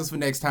sizes for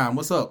next time.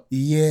 What's up?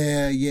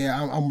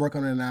 Yeah. I'm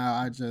working on it now.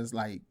 I just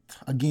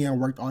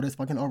worked all this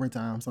fucking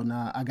overtime, so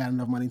now I got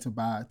enough money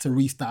to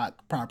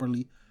restock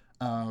properly.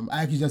 I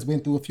actually just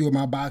went through a few of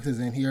my boxes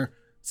in here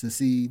to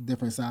see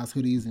different size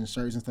hoodies and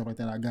shirts and stuff like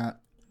that I got.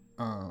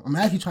 I'm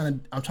actually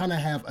trying to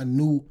have a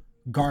new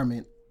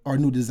garment or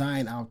new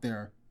design out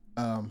there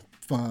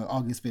for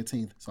August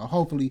 15th. So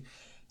hopefully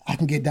I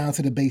can get down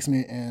to the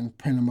basement and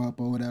print them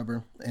up or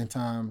whatever in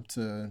time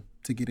to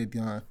get it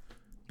done.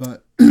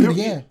 But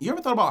you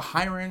ever thought about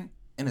hiring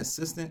an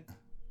assistant?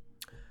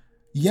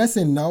 Yes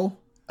and no.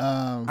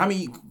 I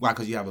mean, why?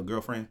 Because you have a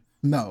girlfriend?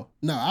 No.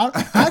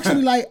 I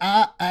actually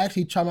I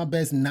actually try my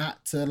best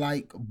not to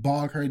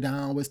bog her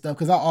down with stuff,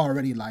 because I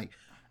already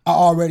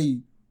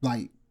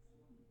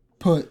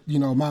put,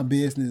 my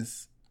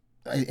business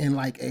in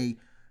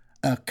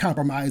a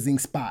compromising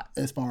spot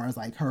as far as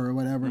her or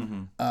whatever.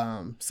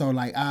 So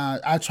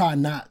I try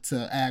not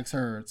to ask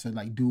her to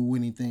do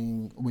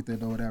anything with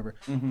it or whatever.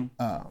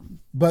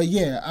 But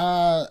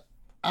yeah,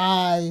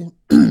 I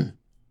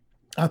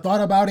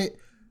thought about it,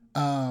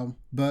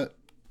 but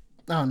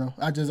I don't know.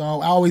 I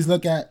always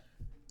look at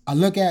I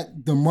look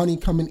at the money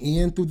coming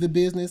in through the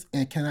business,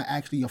 and can I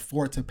actually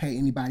afford to pay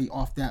anybody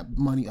off that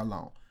money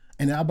alone?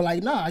 And then I'll be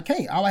like, nah, I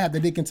can't. I'll have to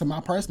dig into my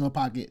personal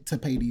pocket to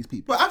pay these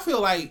people. But I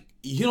feel like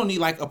you don't need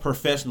like a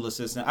professional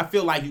assistant. I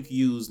feel like you could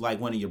use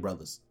like one of your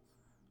brothers,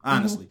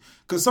 honestly,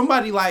 because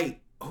somebody like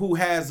who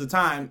has the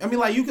time. I mean,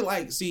 like you could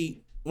like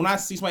see when I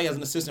see somebody as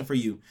an assistant for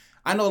you.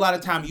 I know a lot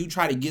of time you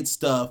try to get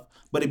stuff,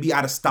 but it be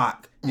out of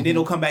stock, and then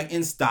it'll come back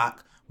in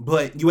stock.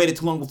 But you waited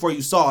too long before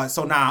you saw it,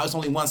 so now it's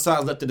only one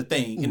size left of the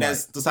thing, and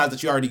that's the size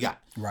that you already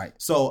got. Right.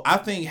 So I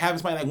think having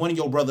somebody like one of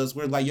your brothers,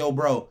 where like, yo,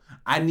 bro,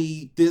 I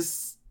need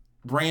this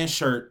brand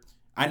shirt.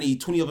 I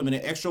need 20 of them in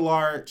an extra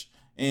large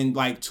and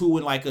like 2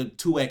 in like a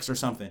 2X or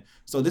something.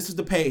 So this is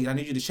the page. I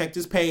need you to check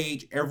this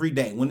page every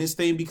day. When this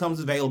thing becomes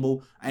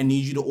available, I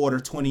need you to order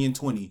 20 and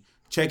 20.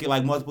 Check it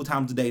like multiple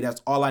times a day. That's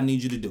all I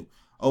need you to do.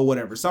 Or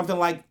whatever. Something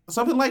like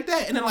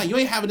that. And then like you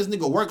ain't having this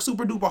nigga work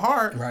super duper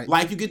hard. Right.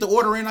 Like you get the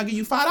order in, I'll give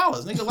you $5.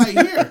 Nigga,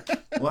 like here.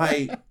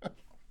 Like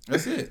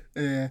that's it.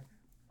 Yeah.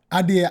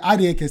 I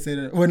did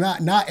consider, well,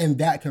 not in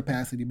that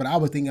capacity, but I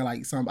was thinking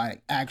like some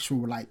like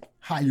actual like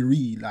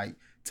hiree, like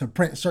to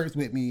print shirts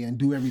with me and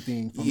do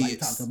everything from like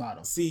top to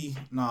bottom. See,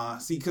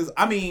 because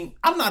I mean,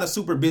 I'm not a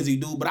super busy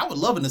dude, but I would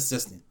love an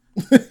assistant.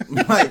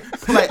 like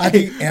I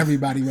think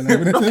everybody would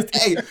love an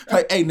assistant.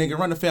 hey, nigga,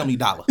 run the Family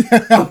Dollar.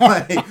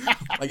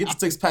 like get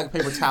the 6-pack of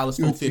paper towels,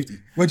 $4.50.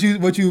 What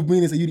you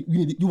mean is that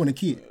you want a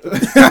kid.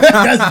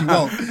 That's what you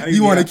want.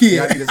 You want a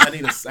kid. I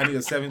need a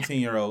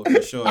 17-year-old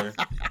for sure.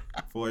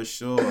 For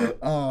sure.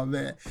 Oh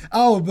man.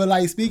 Oh, but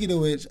like speaking of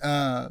which,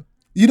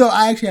 you know,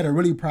 I actually had a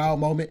really proud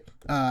moment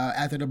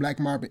after the black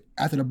market.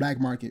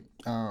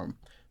 I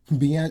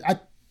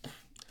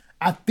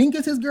think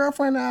it's his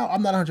girlfriend now.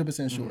 I'm not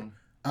 100% sure.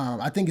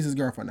 I think it's his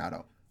girlfriend now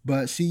though.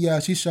 But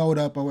she showed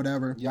up or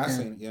whatever. Yeah, I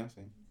seen it.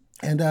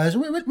 And she's a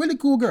really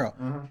cool girl.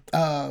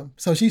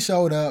 So she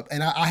showed up,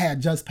 and I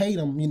had just paid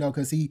him, you know,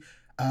 because he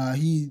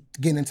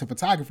getting into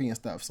photography and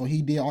stuff. So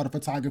he did all the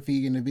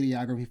photography and the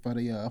videography for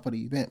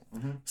the event.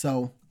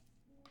 So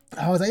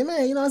I was like,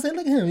 man, you know what I'm saying?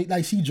 Look at him.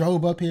 Like she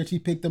drove up here, she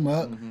picked him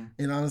up.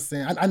 You know what I'm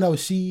saying? I know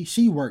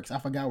she works. I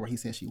forgot where he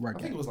said she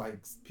worked. I think it was like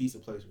Pizza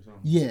Place or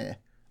something. Yeah.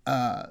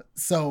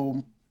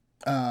 So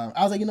I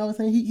was like, you know what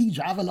I'm saying? He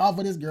driving off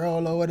with his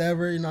girl or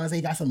whatever. You know what I'm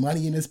saying? He got some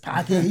money in his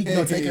pocket. He can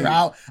go take her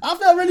out. I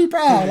felt really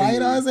proud. Like, you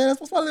know what I'm saying?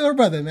 That's my little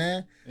brother,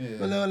 man. Yeah.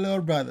 My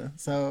little brother.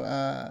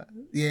 So,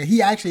 yeah,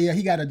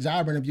 he got a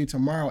job interview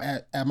tomorrow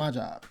at my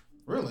job.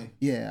 Really?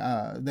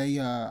 Yeah.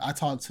 I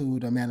talked to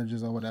the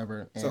managers or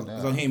whatever. And,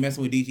 so he ain't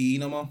messing with DTE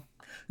no more?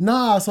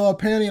 Nah. So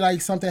apparently,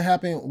 like, something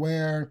happened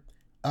where,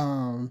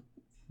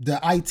 the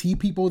IT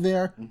people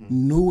there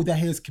knew that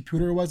his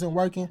computer wasn't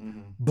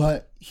working,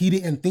 but he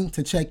didn't think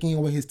to check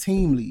in with his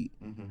team lead.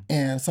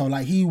 And so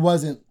like he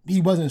wasn't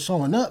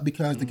showing up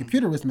because the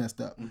computer was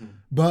messed up.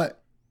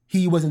 But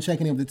he wasn't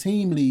checking in with the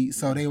team lead,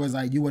 so they was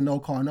like, you a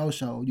no call, no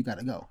show, you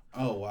gotta go.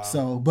 Oh wow.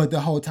 So but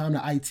the whole time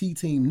the IT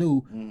team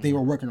knew they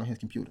were working on his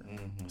computer.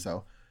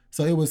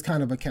 So it was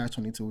kind of a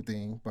catch-22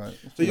 thing, but...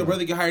 So your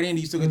brother get hired in,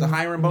 do you still get the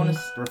hiring bonus,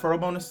 the referral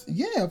bonus?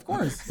 Yeah, of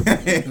course.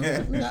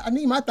 I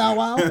need my thou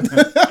wow.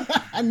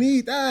 I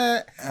need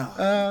that.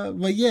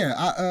 But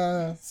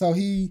yeah, so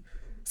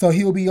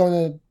he'll be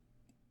on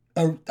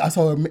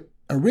so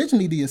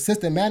originally the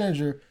assistant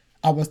manager,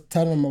 I was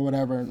telling him or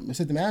whatever, and the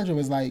assistant manager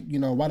was like, you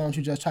know, why don't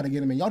you just try to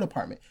get him in your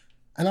department?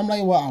 And I'm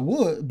like, well, I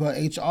would, but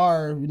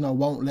HR, you know,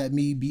 won't let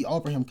me be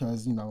over him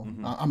because, you know,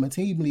 I'm a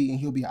team lead and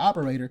he'll be an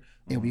operator.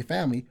 It'll be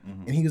family.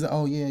 And he was like,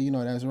 oh, yeah, you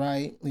know, that's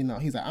right. You know,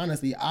 he's like,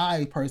 honestly,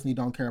 I personally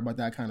don't care about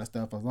that kind of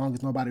stuff. As long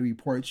as nobody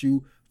reports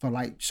you for,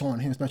 like, showing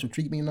him special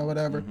treatment or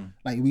whatever,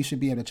 like, we should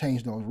be able to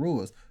change those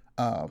rules.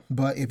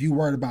 But if you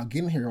worried about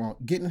getting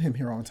him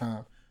here on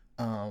time,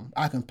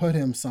 I can put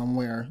him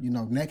somewhere, you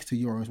know, next to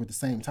yours with the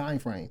same time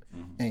frame.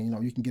 And, you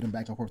know, you can get him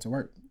back and forth to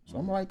work. So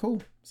I'm like,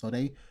 cool. So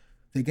they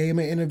gave him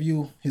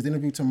his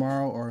interview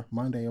tomorrow or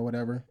Monday or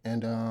whatever,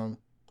 and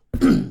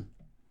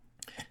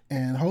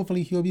and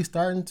hopefully he'll be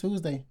starting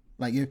Tuesday.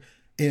 Like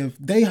if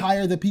they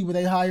hire the people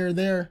they hire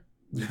there,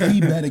 he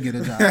better get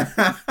a job.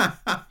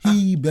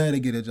 He better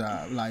get a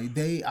job. Like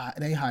they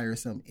hire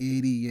some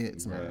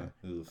idiots, man.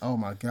 Oh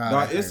my god!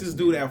 Dog, it's this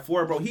dude at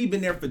Ford, bro. He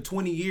been there for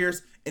 20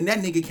 years, and that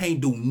nigga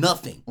can't do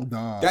nothing.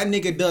 Dog. That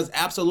nigga does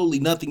absolutely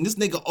nothing. This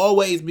nigga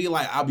always be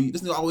like,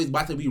 this nigga always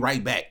about to be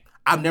right back.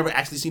 I've never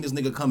actually seen this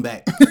nigga come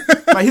back.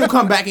 Like he'll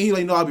come back and he's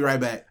like, no, I'll be right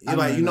back. He's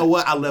like, you know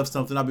what? I left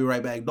something. I'll be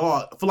right back,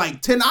 dog. For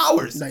like 10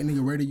 hours. Like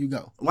nigga, where did you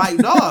go? Like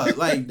dog,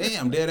 like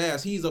damn, dead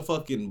ass. He's a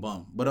fucking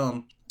bum.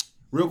 But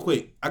real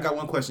quick, I got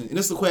one question, and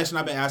this is a question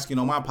I've been asking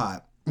on my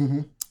pod,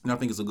 and I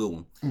think it's a good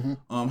one.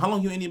 How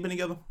long you and India been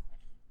together?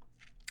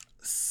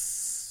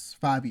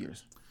 5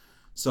 years.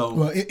 So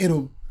well,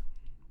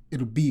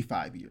 it'll be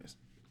 5 years.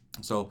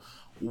 So,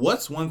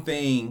 what's one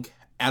thing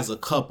as a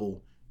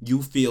couple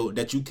you feel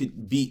that you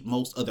could beat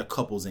most other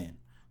couples in?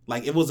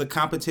 Like, if it was a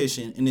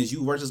competition and it's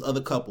you versus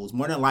other couples,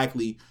 more than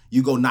likely,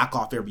 you go knock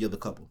off every other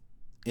couple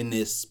in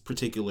this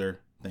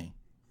particular thing.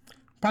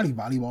 Probably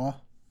volleyball.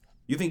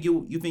 You think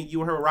you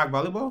and her would rock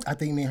volleyball? I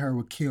think me and her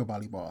would kill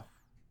volleyball.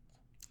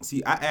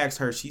 See, I asked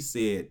her. She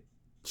said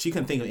she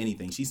couldn't think of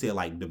anything. She said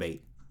like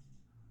debate.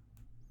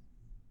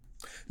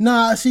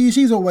 Nah,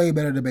 she's a way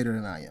better debater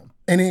than I am,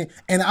 and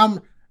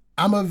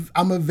I'm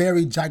a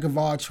very jack of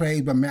all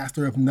trades but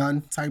master of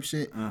none type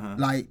shit.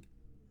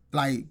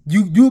 Like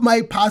you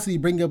might possibly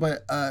bring up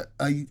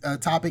a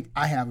topic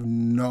I have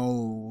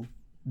no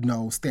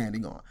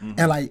standing on,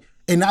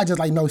 and not just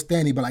like no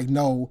standing, but like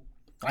no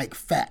like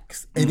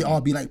facts. It'd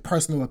all be like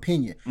personal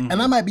opinion,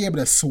 and I might be able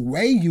to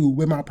sway you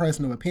with my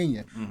personal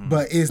opinion,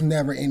 but it's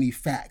never any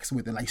facts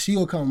with it. Like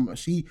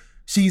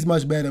she's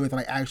much better with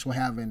like actual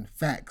having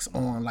facts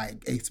on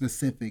like a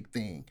specific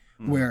thing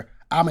where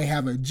I may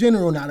have a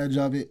general knowledge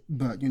of it,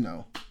 but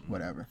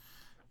whatever.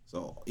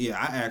 So yeah,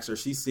 I asked her.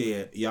 She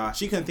said, "Y'all."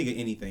 She couldn't think of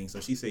anything,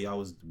 so she said, "Y'all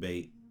was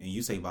debate, and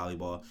you say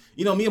volleyball."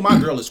 Me and my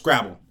girl is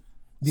Scrabble.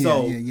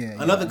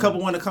 Another couple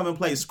want to come and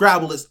play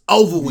Scrabble. Is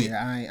over with.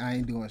 Yeah, I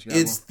ain't doing Scrabble.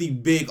 It's the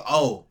big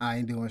O. I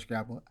ain't doing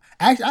Scrabble.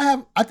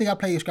 Actually, I think I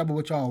played Scrabble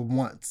with y'all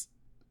once.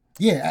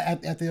 Yeah,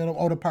 at the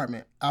old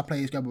apartment, I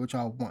played Scrabble with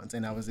y'all once,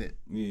 and that was it.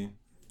 Yeah.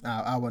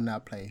 I will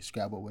not play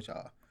Scrabble with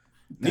y'all.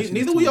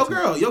 Neither will your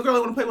girl. Your girl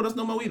don't want to play with us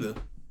no more either.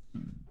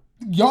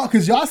 Y'all,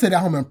 because y'all sit at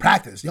home and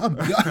practice. Y'all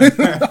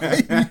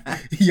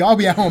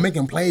be at home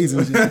making plays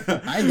and shit.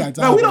 I ain't got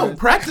time. No, we don't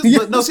practice.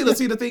 But no, see,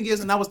 the thing is,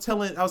 and I was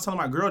telling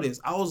my girl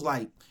this. I was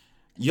like,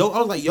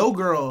 your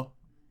girl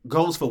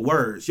goes for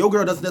words. Your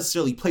girl doesn't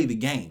necessarily play the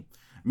game.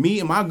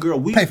 Me and my girl,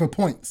 we play for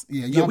points.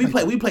 Yeah, we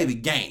play the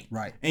game.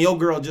 Right. And your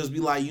girl just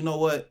be like, you know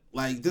what?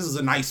 Like, this is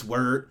a nice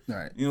word.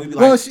 Right. We be like,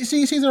 well,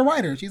 she's a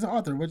writer. She's an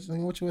author.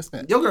 What you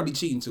expect? Your girl be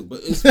cheating too, but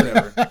it's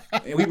whatever.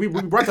 And we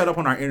brought that up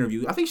on our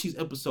interview. I think she's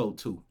episode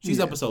 2. She's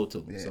episode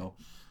 2. Yeah. So,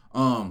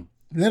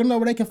 let them know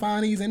where they can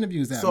find these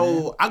interviews at.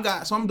 So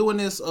man. I'm doing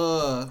this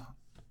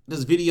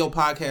video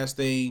podcast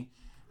thing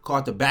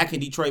called the Back in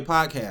Detroit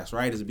podcast.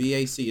 Right? It's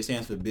BAC. It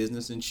stands for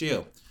Business and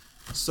Chill.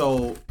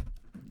 So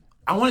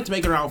I wanted to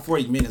make it around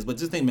 40 minutes, but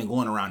this thing been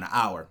going around an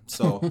hour.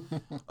 So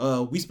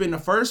we spend the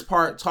first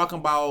part talking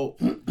about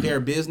their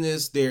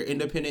business, their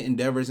independent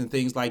endeavors and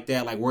things like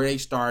that, like where they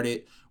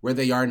started, where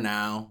they are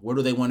now, where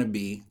do they want to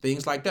be,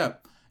 things like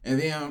that. And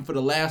then for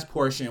the last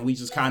portion, we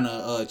just kind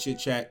of chit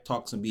chat,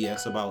 talk some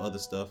BS about other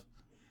stuff,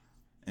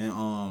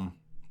 and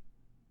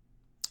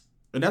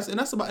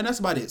that's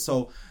about it.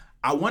 So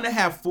I want to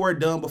have 4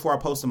 done before I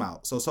post them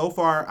out. So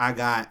far I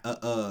got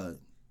a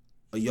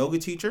yoga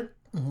teacher.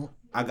 Mm-hmm.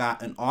 I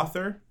got an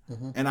author,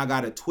 and I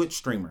got a Twitch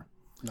streamer.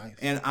 Nice.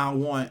 And I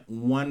want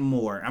one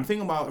more. I'm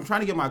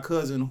trying to get my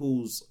cousin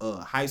who's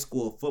a high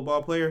school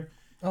football player.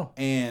 Oh.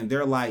 And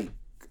they're like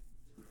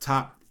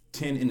top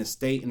 10 in the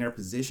state in their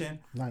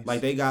position. Nice.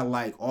 Like they got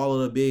like all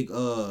of the big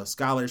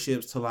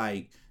scholarships to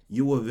like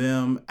U of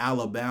M,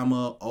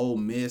 Alabama, Ole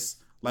Miss.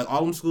 Like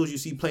all them schools you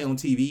see play on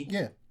TV.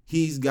 Yeah.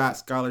 He's got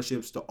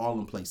scholarships to all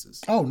them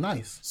places. Oh,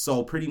 nice.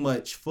 So pretty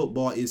much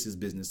football is his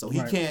business. So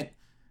he can't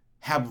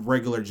have a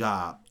regular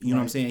job. You know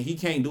what I'm saying? He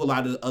can't do a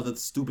lot of the other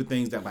stupid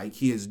things that like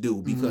kids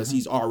do because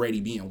he's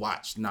already being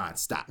watched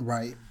nonstop.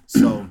 Right.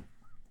 So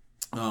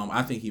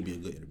I think he'd be a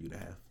good interview to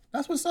have.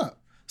 That's what's up.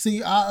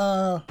 See,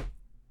 I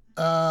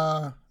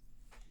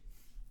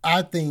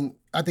think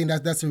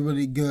that's a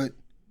really good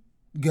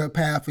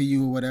path for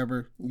you or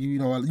whatever. You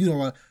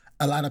know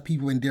a lot of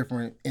people in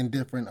different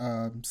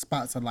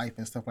spots of life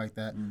and stuff like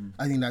that.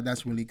 I think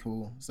that's really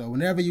cool. So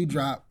whenever you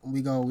drop,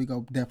 we go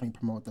definitely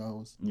promote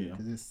those. Yeah,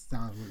 because this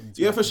sounds really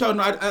interesting. Yeah, for sure.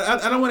 No,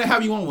 I don't want to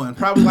have you on one.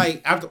 Probably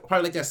like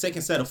that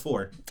second set of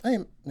 4. Hey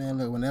man,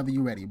 look, whenever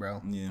you ready,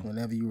 bro. Yeah,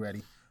 whenever you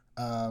ready.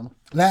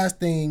 Last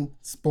thing,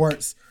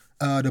 sports.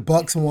 The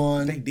Bucks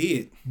won. They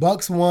did.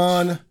 Bucks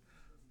won.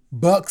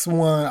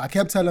 I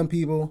kept telling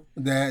people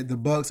that the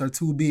Bucks are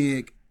too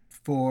big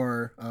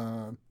for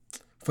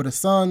the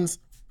Suns.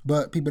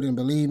 But people didn't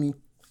believe me.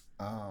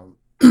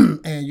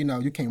 And, you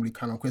can't really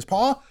count on Chris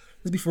Paul.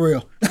 Let's be for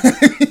real.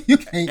 You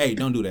can't. Hey,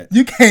 don't do that.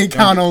 You can't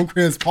count on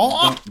Chris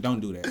Paul. Don't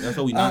do that. That's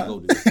what we not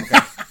going to do. Okay?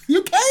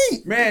 You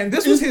can't. Man,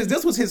 this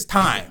was his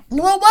time.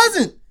 No, it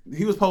wasn't.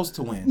 He was supposed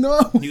to win. No.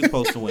 He was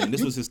supposed to win.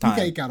 This was his time.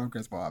 You can't count on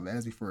Chris Paul, man.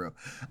 Let's be for real.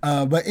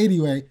 But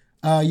anyway,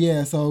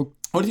 yeah, so.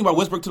 What do you think about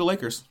Westbrook to the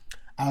Lakers?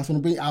 I was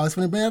going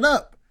to bring it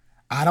up.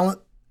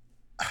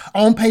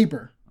 On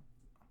paper,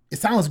 it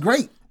sounds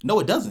great.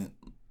 No, it doesn't.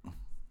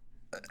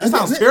 It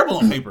sounds terrible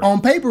on paper.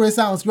 On paper, it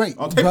sounds great.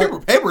 On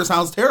paper, it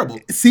sounds terrible.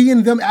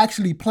 Seeing them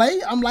actually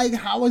play, I'm like,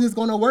 how is this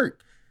going to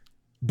work?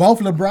 Both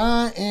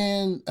LeBron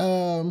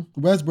and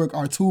Westbrook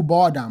are too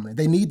ball dominant.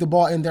 They need the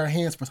ball in their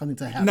hands for something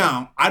to happen.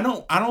 Now, I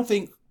don't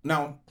think.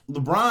 Now,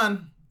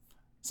 LeBron.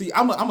 See,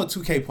 I'm a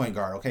 2K point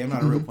guard. Okay, I'm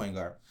not a real point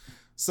guard.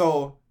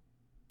 So,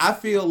 I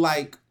feel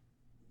like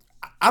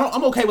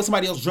I'm okay with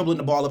somebody else dribbling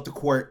the ball up the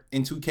court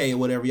in 2K or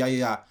whatever.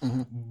 Yeah.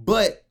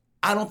 But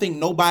I don't think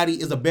nobody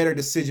is a better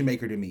decision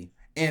maker than me.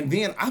 And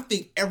then I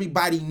think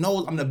everybody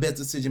knows I'm the best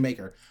decision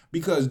maker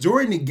because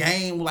during the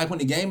game, like when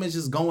the game is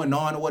just going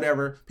on or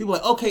whatever, people are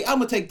like, okay, I'm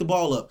going to take the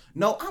ball up.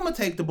 No, I'm going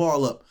to take the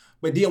ball up.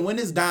 But then when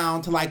it's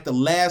down to like the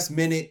last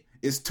minute,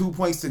 it's 2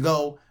 points to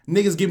go.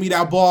 niggas give me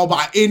that ball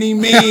by any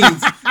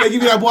means. They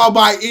give me that ball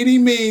by any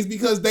means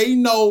because they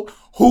know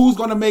who's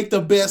going to make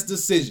the best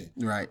decision.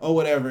 Right. Or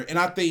whatever. And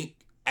I think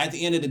at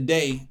the end of the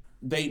day,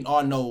 they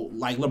all know,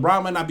 like,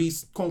 LeBron might not be,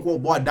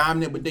 quote-unquote, ball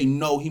dominant, but they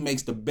know he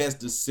makes the best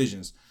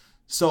decisions.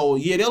 So,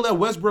 yeah, they'll let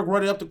Westbrook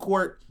run it up the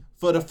court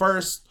for the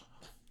first,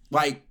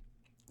 like,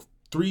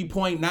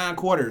 3.9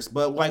 quarters.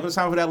 But, like, when it's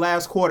time for that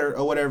last quarter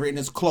or whatever, and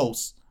it's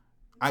close,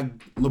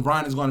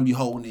 LeBron is going to be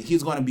holding it.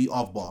 He's going to be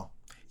off ball.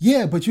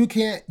 Yeah, but you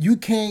can't,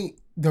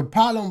 the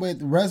problem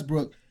with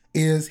Westbrook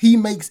is he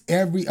makes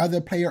every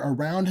other player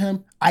around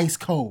him ice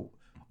cold.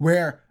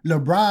 Where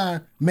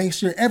LeBron makes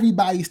sure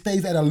everybody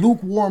stays at a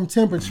lukewarm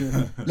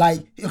temperature.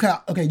 Like,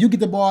 okay, you get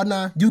the ball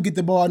now, you get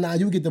the ball now,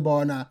 you get the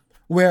ball now.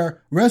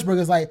 Where Westbrook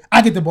is like,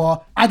 I get the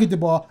ball.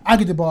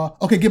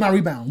 Okay, get my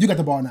rebound. You got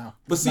the ball now.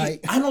 But see,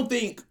 like, I don't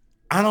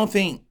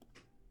think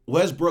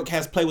Westbrook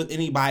has played with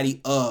anybody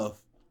of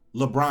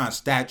LeBron's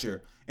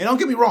stature. And don't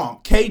get me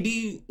wrong,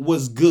 KD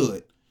was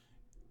good.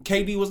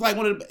 KD was like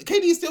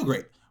KD is still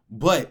great.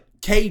 But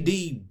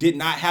KD did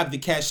not have the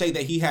cachet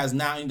that he has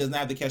now, and he doesn't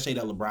have the cachet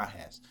that LeBron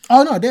has.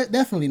 Oh no,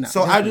 definitely not.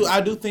 So definitely.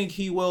 I do think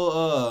he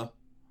will,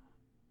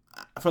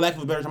 for lack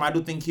of a better term, I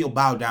do think he'll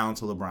bow down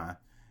to LeBron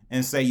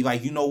and say,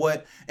 like, you know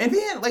what? And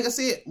then, like I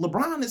said,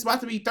 LeBron is about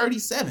to be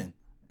 37,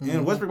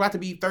 and Westbrook about to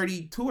be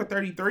 32 or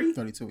 33.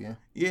 32, yeah.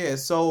 Yeah.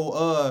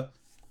 So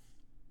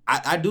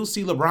I do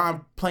see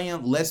LeBron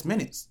playing less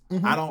minutes.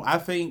 Mm-hmm. I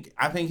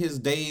think his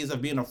days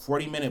of being a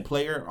 40-minute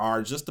player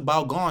are just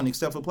about gone,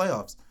 except for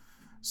playoffs.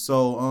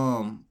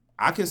 So,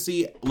 I can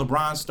see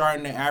LeBron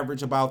starting to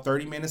average about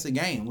 30 minutes a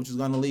game, which is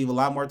going to leave a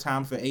lot more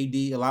time for AD,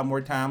 a lot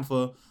more time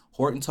for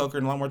Horton Tucker,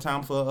 and a lot more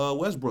time for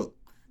Westbrook.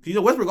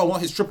 Because Westbrook going to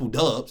want his triple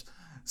dubs.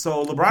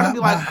 So, LeBron will be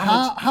like...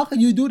 How can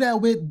you do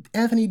that with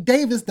Anthony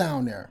Davis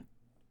down there?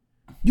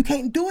 You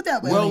can't do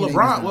that with Anthony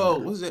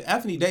Davis.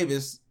 Anthony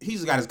Davis, he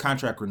just got his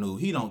contract renewed.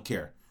 He don't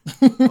care.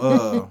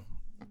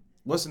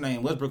 What's the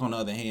name? Westbrook, on the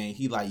other hand,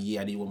 he like,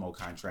 yeah, I need one more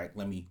contract.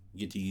 Let me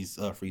get these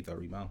free throw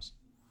rebounds.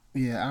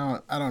 Yeah,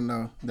 I don't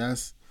know.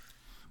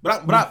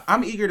 But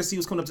I'm eager to see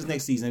what's coming up this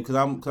next season because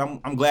I'm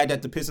glad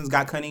that the Pistons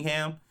got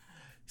Cunningham.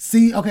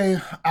 See, okay,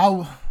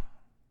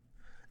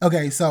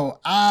 so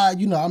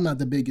I'm not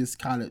the biggest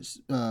college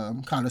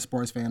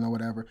sports fan or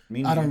whatever.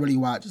 I don't really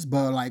watch,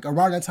 but like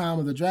around the time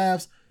of the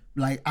drafts,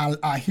 like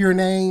I hear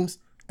names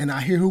and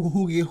I hear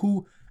who get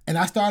who, and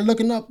I start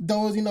looking up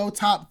those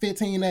top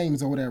 15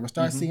 names or whatever.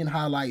 Start seeing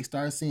highlights,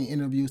 start seeing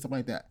interviews, stuff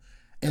like that.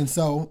 And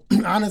so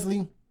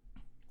honestly,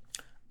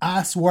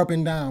 I swore up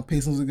and down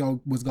Pistons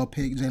was gonna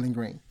pick Jalen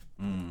Green.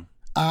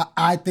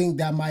 I think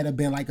that might have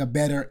been like a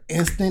better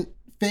instant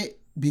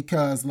fit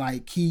because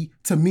like he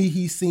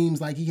seems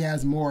like he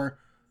has more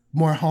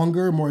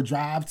hunger, more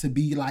drive to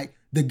be like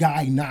the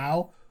guy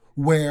now.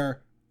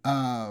 Where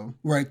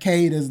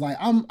Cade is like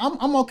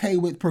I'm okay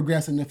with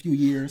progressing a few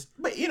years.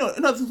 But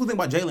another cool thing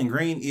about Jalen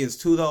Green is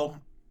too though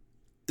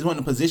is one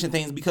of the position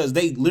things because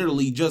they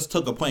literally just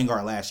took a point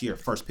guard last year,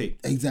 first pick.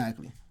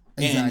 Exactly.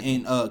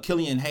 And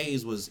Killian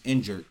Hayes was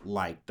injured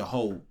like the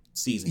whole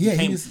season. Yeah,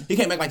 he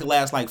came back like the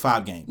last like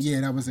 5 games.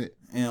 Yeah, that was it.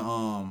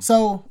 And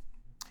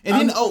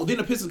then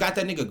the Pistons got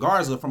that nigga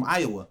Garza from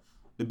Iowa,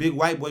 the big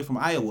white boy from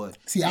Iowa.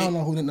 See, I don't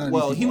know who that.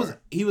 Well,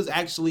 he was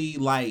actually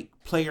like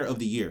player of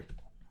the year.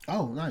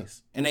 Oh,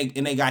 nice. And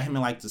they got him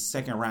in like the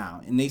second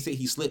round, and they say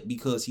he slipped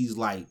because he's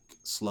like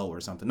slow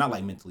or something, not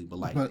like mentally, but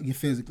like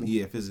physically.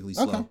 Yeah, physically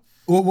slow. Okay.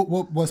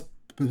 What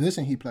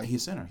position he played?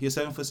 He's center. He's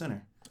a 7-foot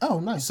center. Oh,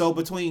 nice. So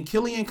between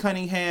Killian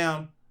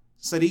Cunningham,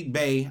 Sadiq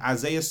Bey,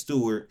 Isaiah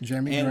Stewart,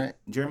 Jeremy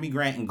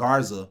Grant, and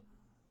Garza,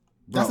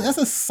 bro, that's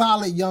a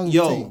solid young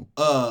team.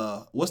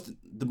 What's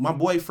my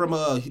boy from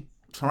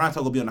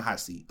Toronto will be on the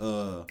hot seat?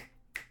 Dwayne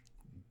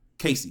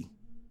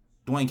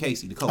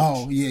Casey, the coach.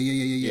 Oh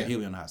yeah. He'll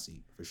be on the hot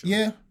seat for sure.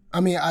 Yeah, I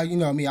mean,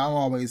 I'm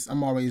always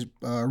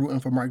rooting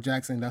for Mark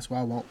Jackson. That's what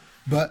I want.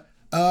 But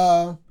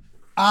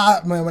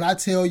when I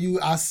tell you,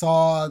 I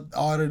saw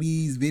all of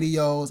these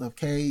videos of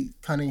Cade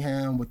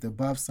Cunningham with the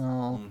buffs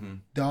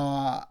on,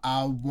 dog,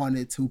 I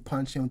wanted to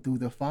punch him through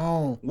the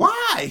phone.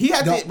 Why? He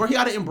had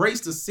to embrace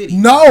the city.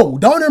 No,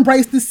 don't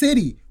embrace the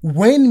city.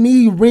 Win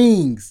me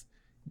rings.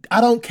 I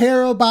don't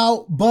care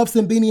about buffs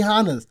and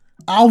Benihana's.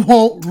 I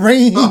want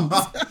rings.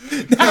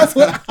 That's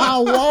what I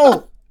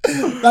want.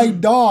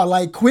 Like, dog,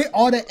 like, quit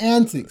all the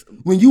antics.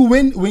 When you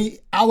win,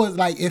 I was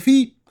like,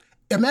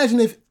 imagine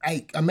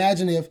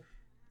if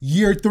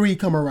year 3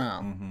 come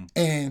around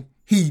and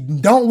he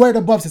don't wear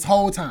the buffs his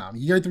whole time.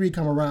 Year 3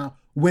 come around,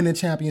 win the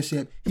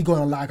championship, he go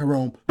in the locker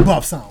room,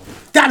 buffs on.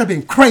 That'd have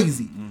been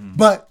crazy.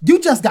 But you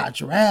just got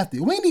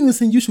drafted. We ain't even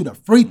seen you shoot a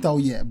free throw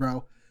yet,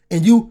 bro.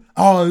 And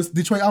it's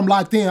Detroit, I'm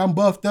locked in, I'm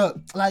buffed up.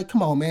 Like,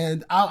 come on,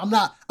 man. I'm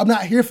not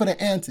here for the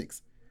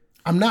antics.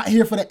 I'm not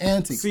here for the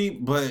antics. See,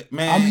 but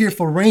man, I'm here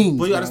for rings.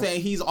 But you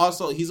understand, he's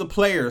a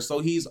player, so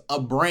he's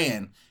a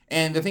brand.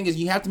 And the thing is,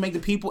 you have to make the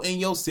people in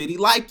your city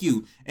like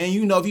you. And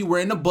you know, if you were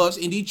in the Bucks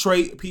in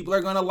Detroit, people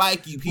are gonna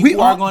like you.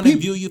 People are gonna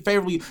view you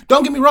favorably.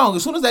 Don't get me wrong.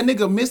 As soon as that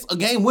nigga miss a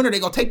game winner, they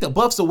gonna take the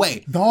Bucks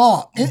away.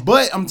 Dog.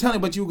 But I'm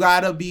telling you, you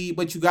gotta be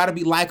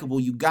likable.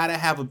 You gotta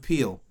have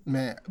appeal,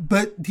 man.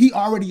 But he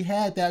already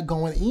had that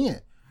going in.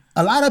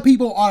 A lot of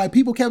people are like,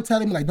 people kept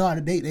telling me like, no,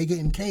 they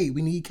getting K.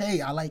 We need K.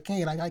 I like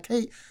K. I like K.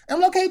 And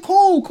I'm like, okay,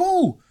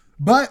 cool.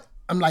 But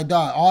I'm like,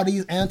 dog, all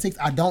these antics,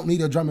 I don't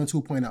need a Drummond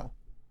 2.0.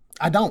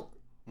 I don't.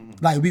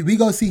 Like, we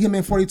go see him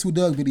in 42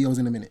 Doug videos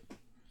in a minute.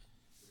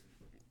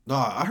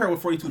 Dog, I heard what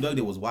 42 Doug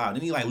did was wild.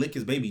 Didn't he like lick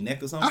his baby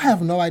neck or something? I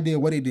have no idea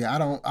what he did. I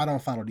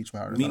don't follow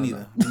Detroit artists. Me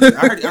neither.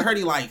 I heard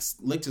he like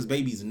licked his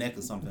baby's neck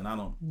or something. I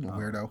don't.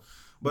 Weirdo.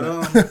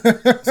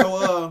 But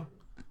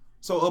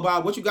so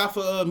about what you got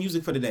for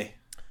music for today?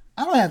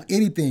 I don't have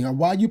anything.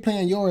 While you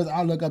playing yours,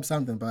 I'll look up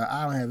something, but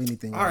I don't have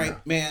anything. All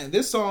right, man.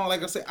 This song,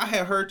 like I said, I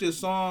had heard this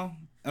song.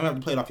 I'm gonna have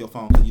to play it off your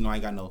phone because I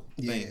ain't got no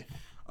thing.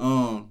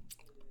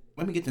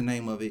 Let me get the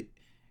name of it.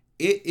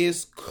 It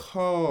is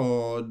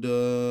called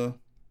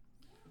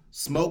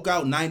Smoke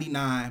Out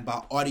 99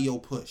 by Audio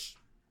Push.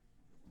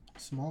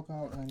 Smoke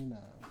Out 99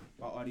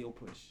 by Audio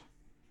Push.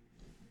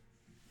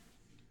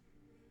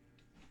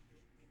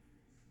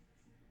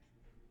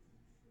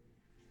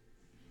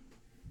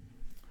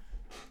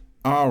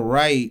 All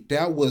right,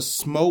 that was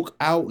Smoke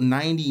Out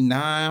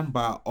 99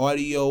 by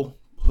Audio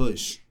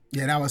Push.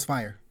 Yeah, that was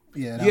fire.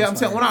 Yeah, I'm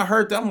telling. When I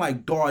heard that, I'm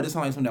like, dog, this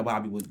sounds like something that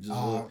Bobby would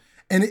just.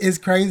 And it's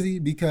crazy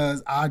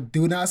because I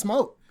do not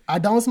smoke. I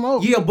don't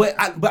smoke. Yeah, but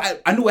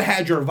I knew it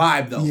had your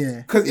vibe though.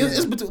 Yeah, because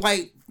it's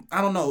like, I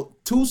don't know,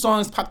 2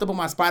 songs popped up on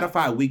my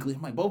Spotify weekly.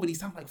 I'm like, both of these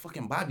sound like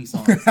fucking Bobby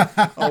songs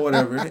or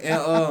whatever. And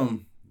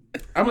I'm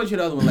gonna let you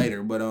the other one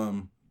later, but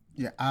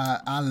yeah,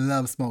 I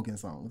love smoking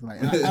songs.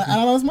 Like I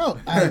don't smoke,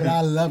 but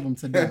I love them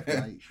to death.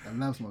 Like I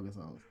love smoking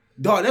songs.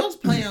 Dog, they was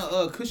playing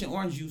Cushion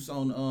Orange Juice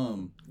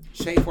on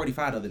Shade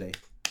 45 the other day.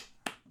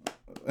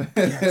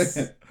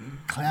 Yes,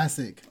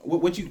 classic.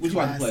 What you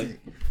want to play?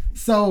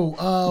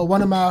 So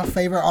one of my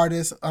favorite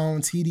artists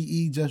on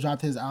TDE just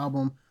dropped his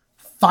album.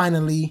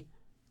 Finally,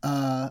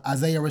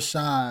 Isaiah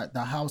Rashad,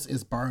 The House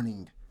is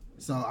Burning.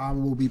 So I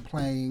will be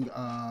playing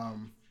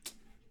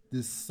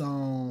this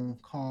song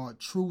called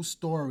True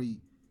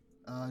Story.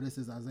 This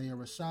is Isaiah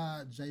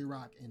Rashad, J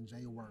Rock, and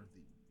Jay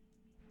Worthy.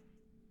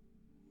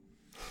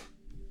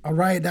 All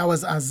right, that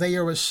was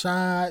Isaiah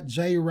Rashad,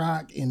 J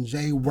Rock, and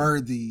Jay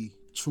Worthy.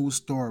 True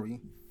Story.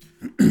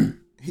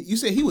 You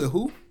said he with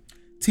who?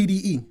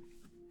 TDE.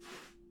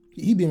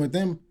 He been with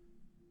them.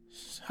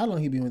 How long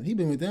he been with? He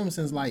been with them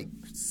since like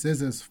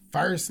SZA's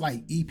first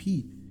like EP.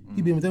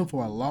 He been with them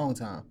for a long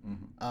time.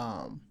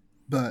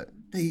 But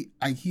he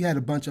had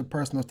a bunch of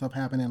personal stuff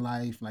happen in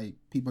life. Like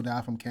people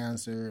died from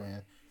cancer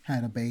and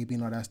had a baby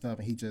and all that stuff.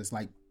 And he just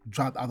like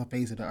dropped off the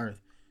face of the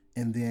earth.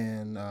 And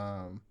then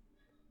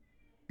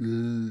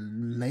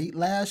late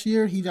last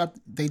year,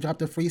 they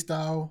dropped a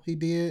freestyle he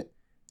did.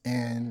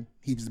 And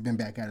he just been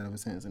back at it ever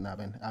since, and I've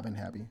been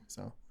happy.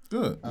 So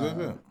good.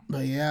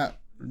 But yeah,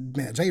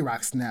 man, J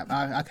Rock snap.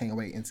 I can't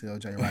wait until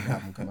J Rock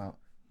album come out.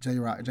 J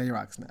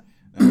Rock snap.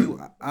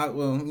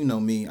 Well, you know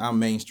me, I'm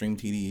mainstream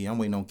TDE. I'm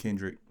waiting on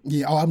Kendrick.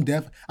 Yeah, I'm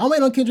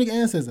waiting on Kendrick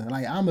and SZA.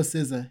 Like I'm a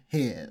SZA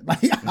head.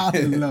 Like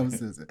I love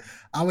SZA.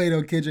 I'm waiting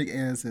on Kendrick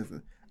and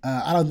SZA.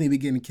 I don't think we're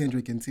getting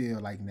Kendrick until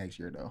like next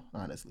year though,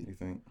 honestly. You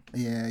think?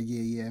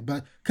 Yeah.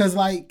 But cause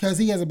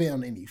he hasn't been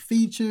on any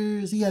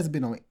features, he hasn't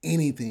been on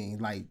anything.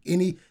 Like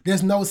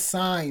there's no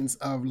signs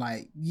of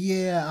like,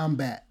 yeah, I'm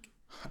back.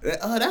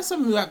 That's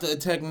something we have to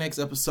attack next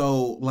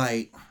episode,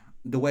 like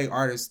the way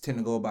artists tend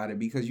to go about it,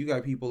 because you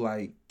got people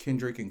like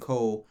Kendrick and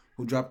Cole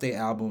who drop their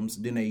albums,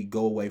 then they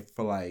go away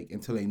for like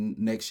until they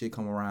next shit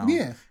come around.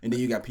 Yeah. And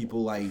then you got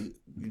people like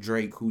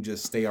Drake who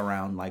just stay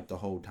around like the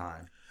whole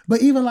time.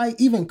 But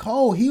even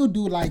Cole, he'll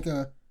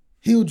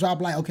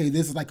drop like, okay,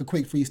 this is like a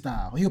quick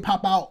freestyle. He'll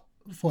pop out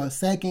for a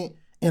second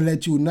and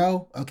let you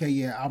know, okay,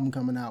 yeah, album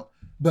coming out.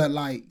 But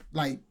like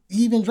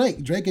even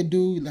Drake could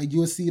do like,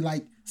 you'll see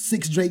like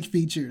 6 Drake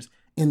features,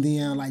 and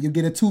then like you'll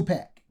get a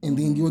 2-pack, and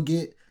then you'll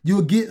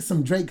get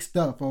some Drake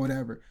stuff or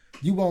whatever.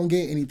 You won't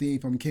get anything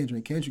from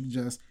Kendrick. Kendrick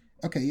just,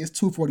 okay, it's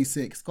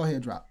 246. Go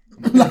ahead, drop.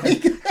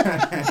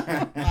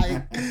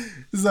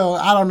 So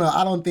I don't know.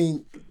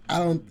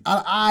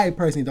 I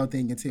personally don't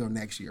think until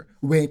next year,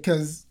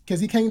 because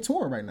he can't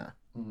tour right now.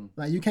 Mm-hmm.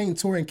 Like you can't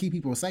tour and keep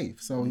people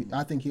safe. So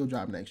I think he'll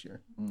drop next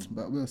year,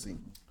 but we'll see.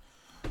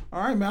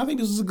 All right, man. I think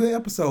this was a good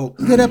episode.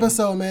 Good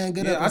episode, man.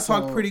 Good episode. I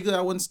talked pretty good.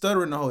 I wasn't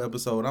stuttering the whole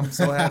episode. I'm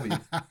so happy.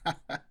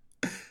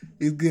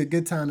 It's good.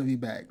 Good time to be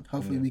back.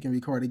 Hopefully we can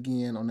record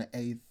again on the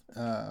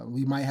 8th.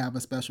 We might have a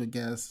special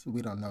guest.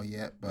 We don't know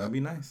yet, but that'd be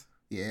nice.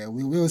 Yeah,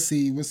 we'll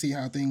see. We'll see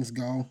how things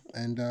go.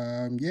 And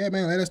yeah,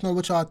 man, let us know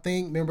what y'all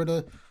think. Remember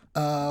to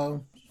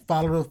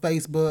follow the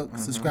Facebook,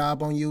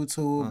 subscribe on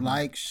YouTube,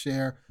 like,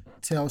 share,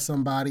 tell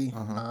somebody.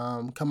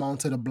 Come on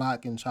to the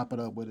block and chop it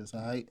up with us,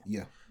 all right?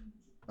 Yeah.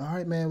 All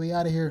right, man, we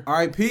out of here. All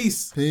right,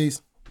 peace.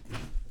 Peace.